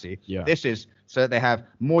transparency. Yeah. This is so that they have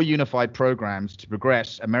more unified programs to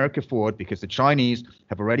progress America forward, because the Chinese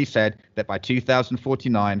have already said that by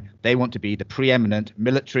 2049, they want to be the preeminent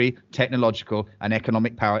military, technological, and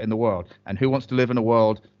economic power in the world. And who wants to live in a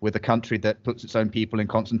world with a country that puts its own people in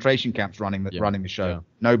concentration camps running the show? Yeah.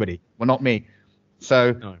 Nobody. Well, not me.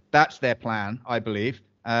 So That's their plan, I believe.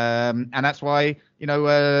 And that's why,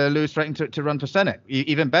 Lou's threatened to run for Senate.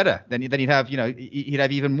 Even better. Then he'd have, he'd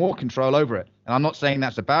have even more control over it. And I'm not saying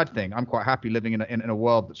that's a bad thing. I'm quite happy living in a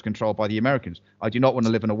world that's controlled by the Americans. I do not want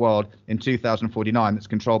to live in a world in 2049 that's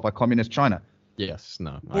controlled by communist China. Yes,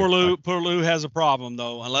 no. Poor Lou has a problem,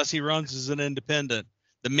 though. Unless he runs as an independent,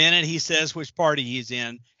 the minute he says which party he's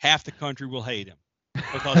in, half the country will hate him,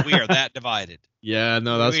 because we are that divided. Yeah,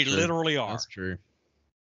 no, that's true. We literally are. That's true.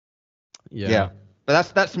 Yeah.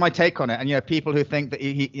 But that's my take on it. And people who think that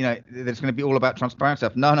that it's going to be all about transparent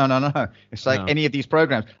stuff. No. It's like any of these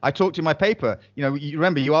programs. I talked in my paper. You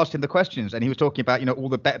remember you asked him the questions, and he was talking about all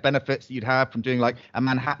the benefits that you'd have from doing like a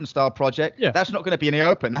Manhattan style project. Yeah. That's not going to be in the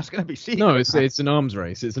open. That's going to be secret. No, it's an arms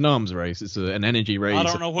race. It's an arms race. It's an energy race. I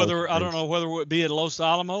don't know whether it would be at Los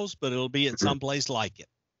Alamos, but it'll be at some place like it.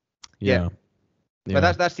 Yeah.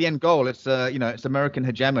 But that's the end goal. It's it's American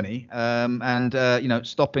hegemony, and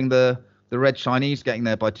stopping the Red Chinese getting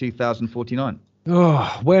there by 2049.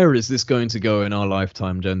 Oh, where is this going to go in our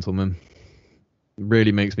lifetime, gentlemen? It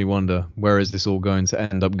really makes me wonder, where is this all going to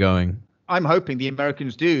end up going? I'm hoping the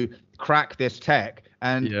Americans do crack this tech.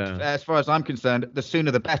 And as far as I'm concerned, the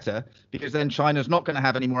sooner the better, because then China's not going to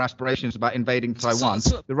have any more aspirations about invading Taiwan.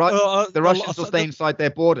 The Russians will stay inside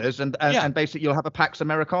their borders, and basically you'll have a Pax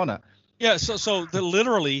Americana. Yeah, so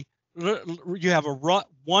literally you have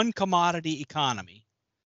one commodity economy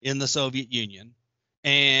in the Soviet Union,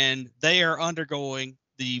 and they are undergoing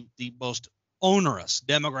the most onerous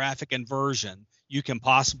demographic inversion you can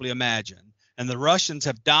possibly imagine. And the Russians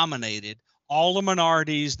have dominated all the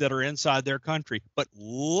minorities that are inside their country. But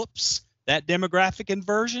whoops, that demographic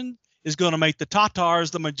inversion is going to make the Tatars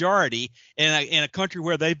the majority in a country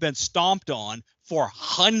where they've been stomped on for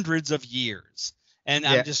hundreds of years. And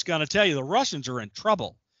I'm just going to tell you, the Russians are in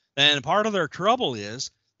trouble. And part of their trouble is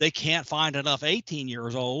they can't find enough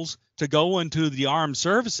 18-year-olds to go into the armed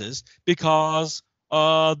services, because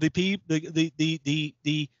the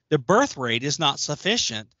birth rate is not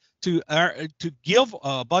sufficient to give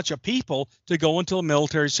a bunch of people to go into a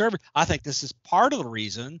military service. I think this is part of the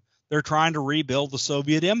reason they're trying to rebuild the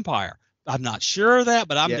Soviet Empire. I'm not sure of that,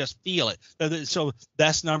 but I'm just feel it. So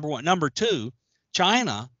that's number one. Number two,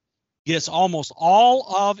 China gets almost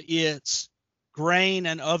all of its grain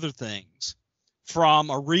and other things from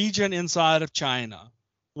a region inside of China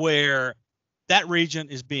where that region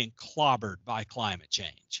is being clobbered by climate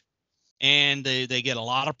change. And they get a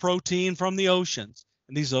lot of protein from the oceans,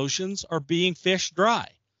 and these oceans are being fished dry.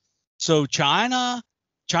 So China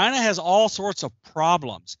has all sorts of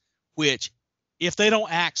problems, which if they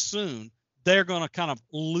don't act soon, they're going to kind of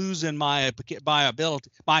lose, in my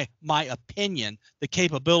opinion, the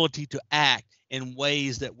capability to act in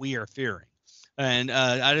ways that we are fearing. And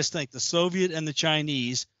I just think the Soviet and the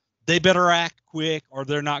Chinese, they better act quick, or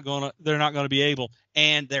they're not going to be able.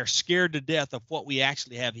 And they're scared to death of what we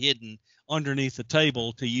actually have hidden underneath the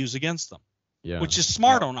table to use against them. Yeah, which is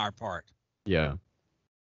smart on our part. Yeah.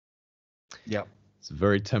 Yep. It's a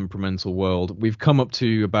very temperamental world. We've come up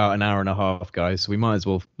to about an hour and a half, guys, so we might as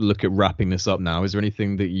well look at wrapping this up now. Is there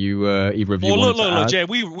anything that you either of you want to add? Look, Jay,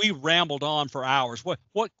 we rambled on for hours.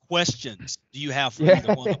 What questions do you have for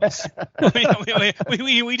either one of us?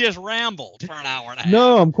 we just rambled for an hour and a half.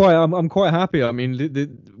 No, I'm quite happy. I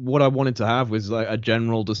mean, what I wanted to have was like a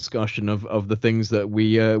general discussion of the things that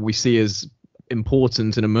we see as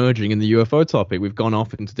important and emerging in the UFO topic. We've gone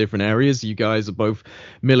off into different areas. You guys are both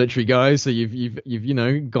military guys, so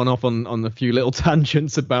you've gone off on a few little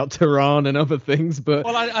tangents about Tehran and other things. But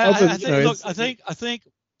I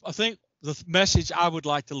think the message I would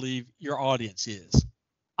like to leave your audience is,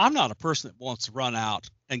 I'm not a person that wants to run out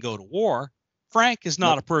and go to war. Frank is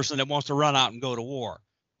not a person that wants to run out and go to war.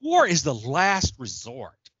 War is the last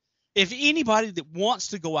resort. If anybody that wants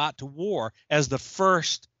to go out to war as the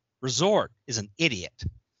first resort is an idiot,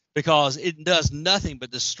 because it does nothing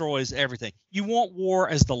but destroys everything. You want war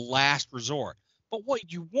as the last resort. But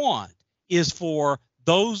what you want is for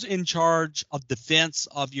those in charge of defense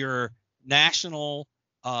of your national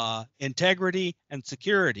integrity and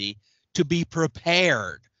security to be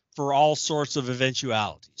prepared for all sorts of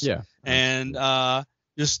eventualities. Yeah. And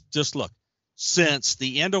just look, since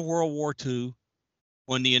the end of World War II,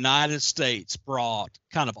 when the United States brought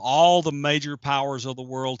kind of all the major powers of the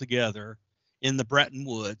world together in the Bretton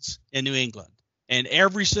Woods in New England, and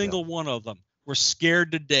every single one of them were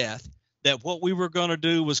scared to death that what we were going to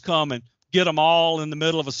do was come and get them all in the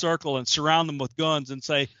middle of a circle and surround them with guns and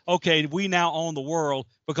say, okay, we now own the world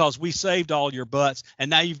because we saved all your butts, and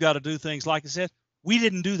now you've got to do things like I said. We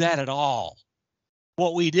didn't do that at all.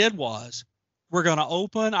 What we did was, we're going to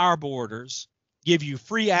open our borders, give you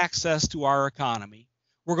free access to our economy.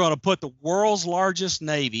 We're going to put the world's largest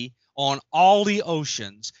Navy on all the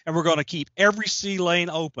oceans, and we're going to keep every sea lane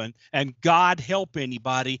open, and God help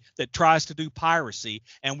anybody that tries to do piracy,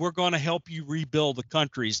 and we're going to help you rebuild the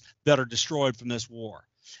countries that are destroyed from this war.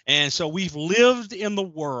 And so we've lived in the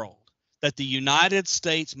world that the United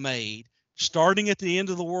States made, starting at the end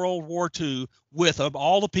of the World War II, with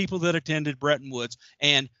all the people that attended Bretton Woods.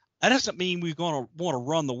 And that doesn't mean we're going to want to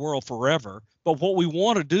run the world forever, but what we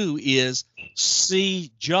want to do is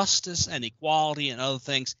see justice and equality and other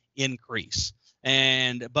things increase.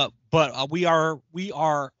 And but we are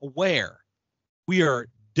aware, we are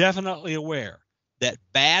definitely aware that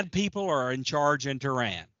bad people are in charge in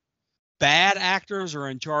Tehran, bad actors are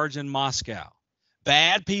in charge in Moscow,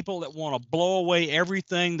 bad people that want to blow away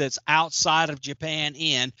everything that's outside of Japan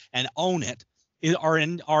and own it are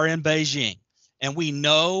in Beijing. And we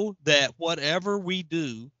know that whatever we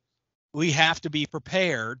do, we have to be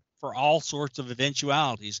prepared for all sorts of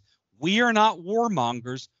eventualities. We are not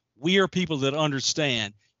warmongers. We are people that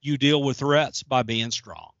understand you deal with threats by being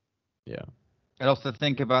strong. Yeah. And also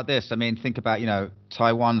think about this. I mean, think about,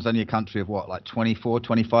 Taiwan's only a country of what, like 24,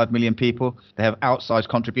 25 million people. They have outsized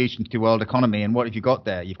contributions to the world economy. And what have you got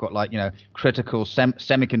there? You've got critical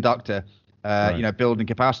semiconductor, building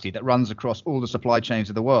capacity that runs across all the supply chains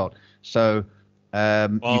of the world. So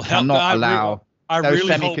you cannot allow those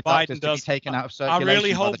semiconductors to be taken out of circulation. I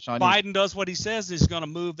really hope by the Chinese. Biden does what he says. He's going to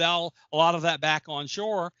move a lot of that back on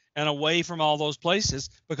shore and away from all those places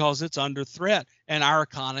because it's under threat, and our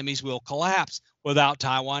economies will collapse without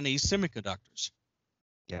Taiwanese semiconductors.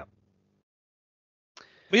 Yeah.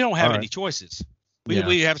 We don't have any choices. We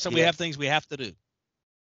have things we have to do.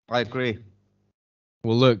 I agree.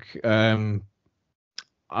 Well, look,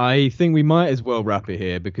 I think we might as well wrap it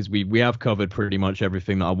here because we have covered pretty much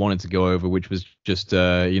everything that I wanted to go over, which was just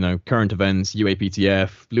current events,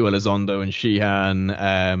 UAPTF, Lou Elizondo and Sheehan,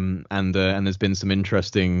 and there's been some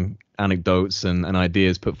interesting anecdotes and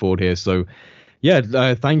ideas put forward here. So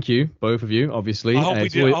yeah, thank you, both of you, obviously. I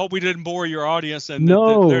hope we didn't bore your audience, and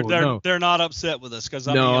they're not upset with us because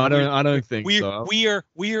I don't think so. We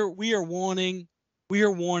are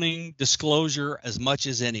wanting disclosure as much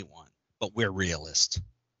as anyone, but we're realists.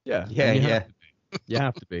 Yeah. You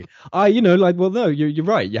have to be. No, you're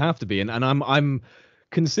right. You have to be, and I'm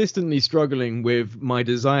consistently struggling with my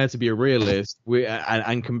desire to be a realist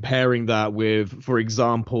and comparing that with, for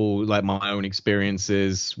example, like my own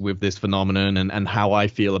experiences with this phenomenon and how I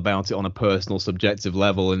feel about it on a personal, subjective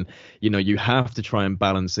level. And, you have to try and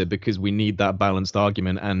balance it because we need that balanced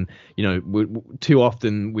argument. And, too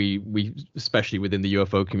often we, especially within the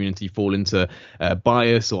UFO community, fall into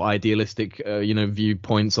bias or idealistic,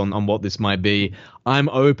 viewpoints on what this might be. I'm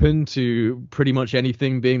open to pretty much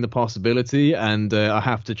anything being the possibility, and I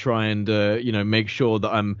have to try and make sure that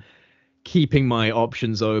I'm keeping my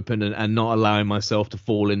options open and not allowing myself to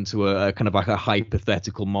fall into a kind of like a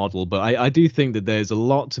hypothetical model. But I do think that there's a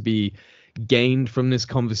lot to be gained from this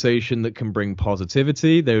conversation that can bring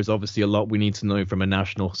positivity. There's obviously a lot we need to know from a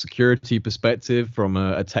national security perspective, from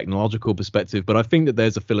a technological perspective, but I think that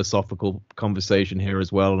there's a philosophical conversation here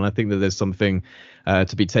as well, and I think that there's something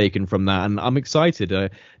to be taken from that, and I'm excited.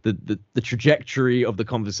 The trajectory of the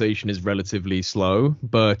conversation is relatively slow,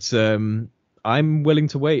 but I'm willing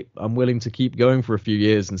to wait. I'm willing to keep going for a few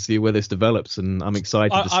years and see where this develops, and I'm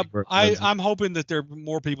excited to see where it goes. I'm hoping that there are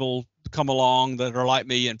more people come along that are like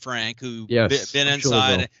me and Frank who've been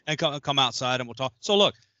inside and come outside, and we'll talk. So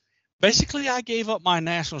look, basically I gave up my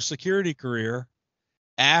national security career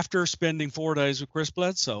after spending 4 days with Chris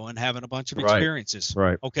Bledsoe and having a bunch of experiences.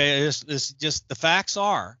 Right. Okay. It's just the facts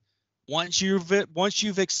are, once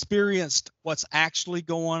you've experienced what's actually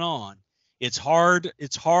going on, it's hard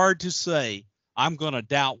to say I'm going to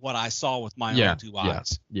doubt what I saw with my own two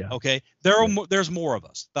eyes. Yeah. Okay. There's more of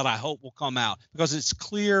us that I hope will come out, because it's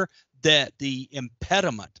clear that the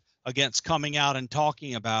impediment against coming out and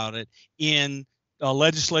talking about it in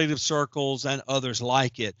legislative circles and others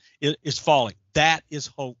like it is falling. That is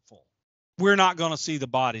hopeful. We're not going to see the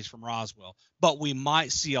bodies from Roswell, but we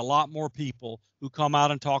might see a lot more people who come out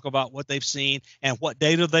and talk about what they've seen and what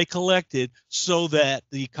data they collected, so that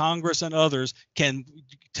the Congress and others can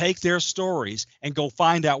take their stories and go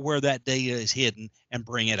find out where that data is hidden and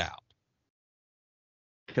bring it out.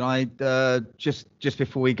 Can I just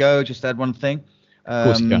before we go, just add one thing? Of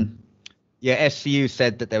course you can. Yeah, SCU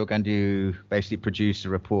said that they were going to basically produce a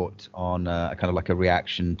report on kind of like a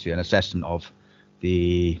reaction to an assessment of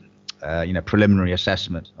the preliminary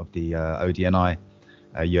assessment of the ODNI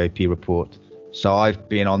UAP report. So I've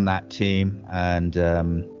been on that team, and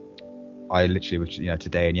I literally,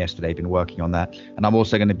 today and yesterday been working on that. And I'm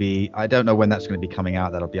also going to be, I don't know when that's going to be coming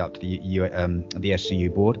out. That'll be up to the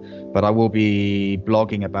SCU board, but I will be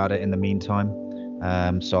blogging about it in the meantime.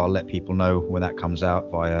 So I'll let people know when that comes out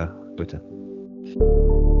via Twitter.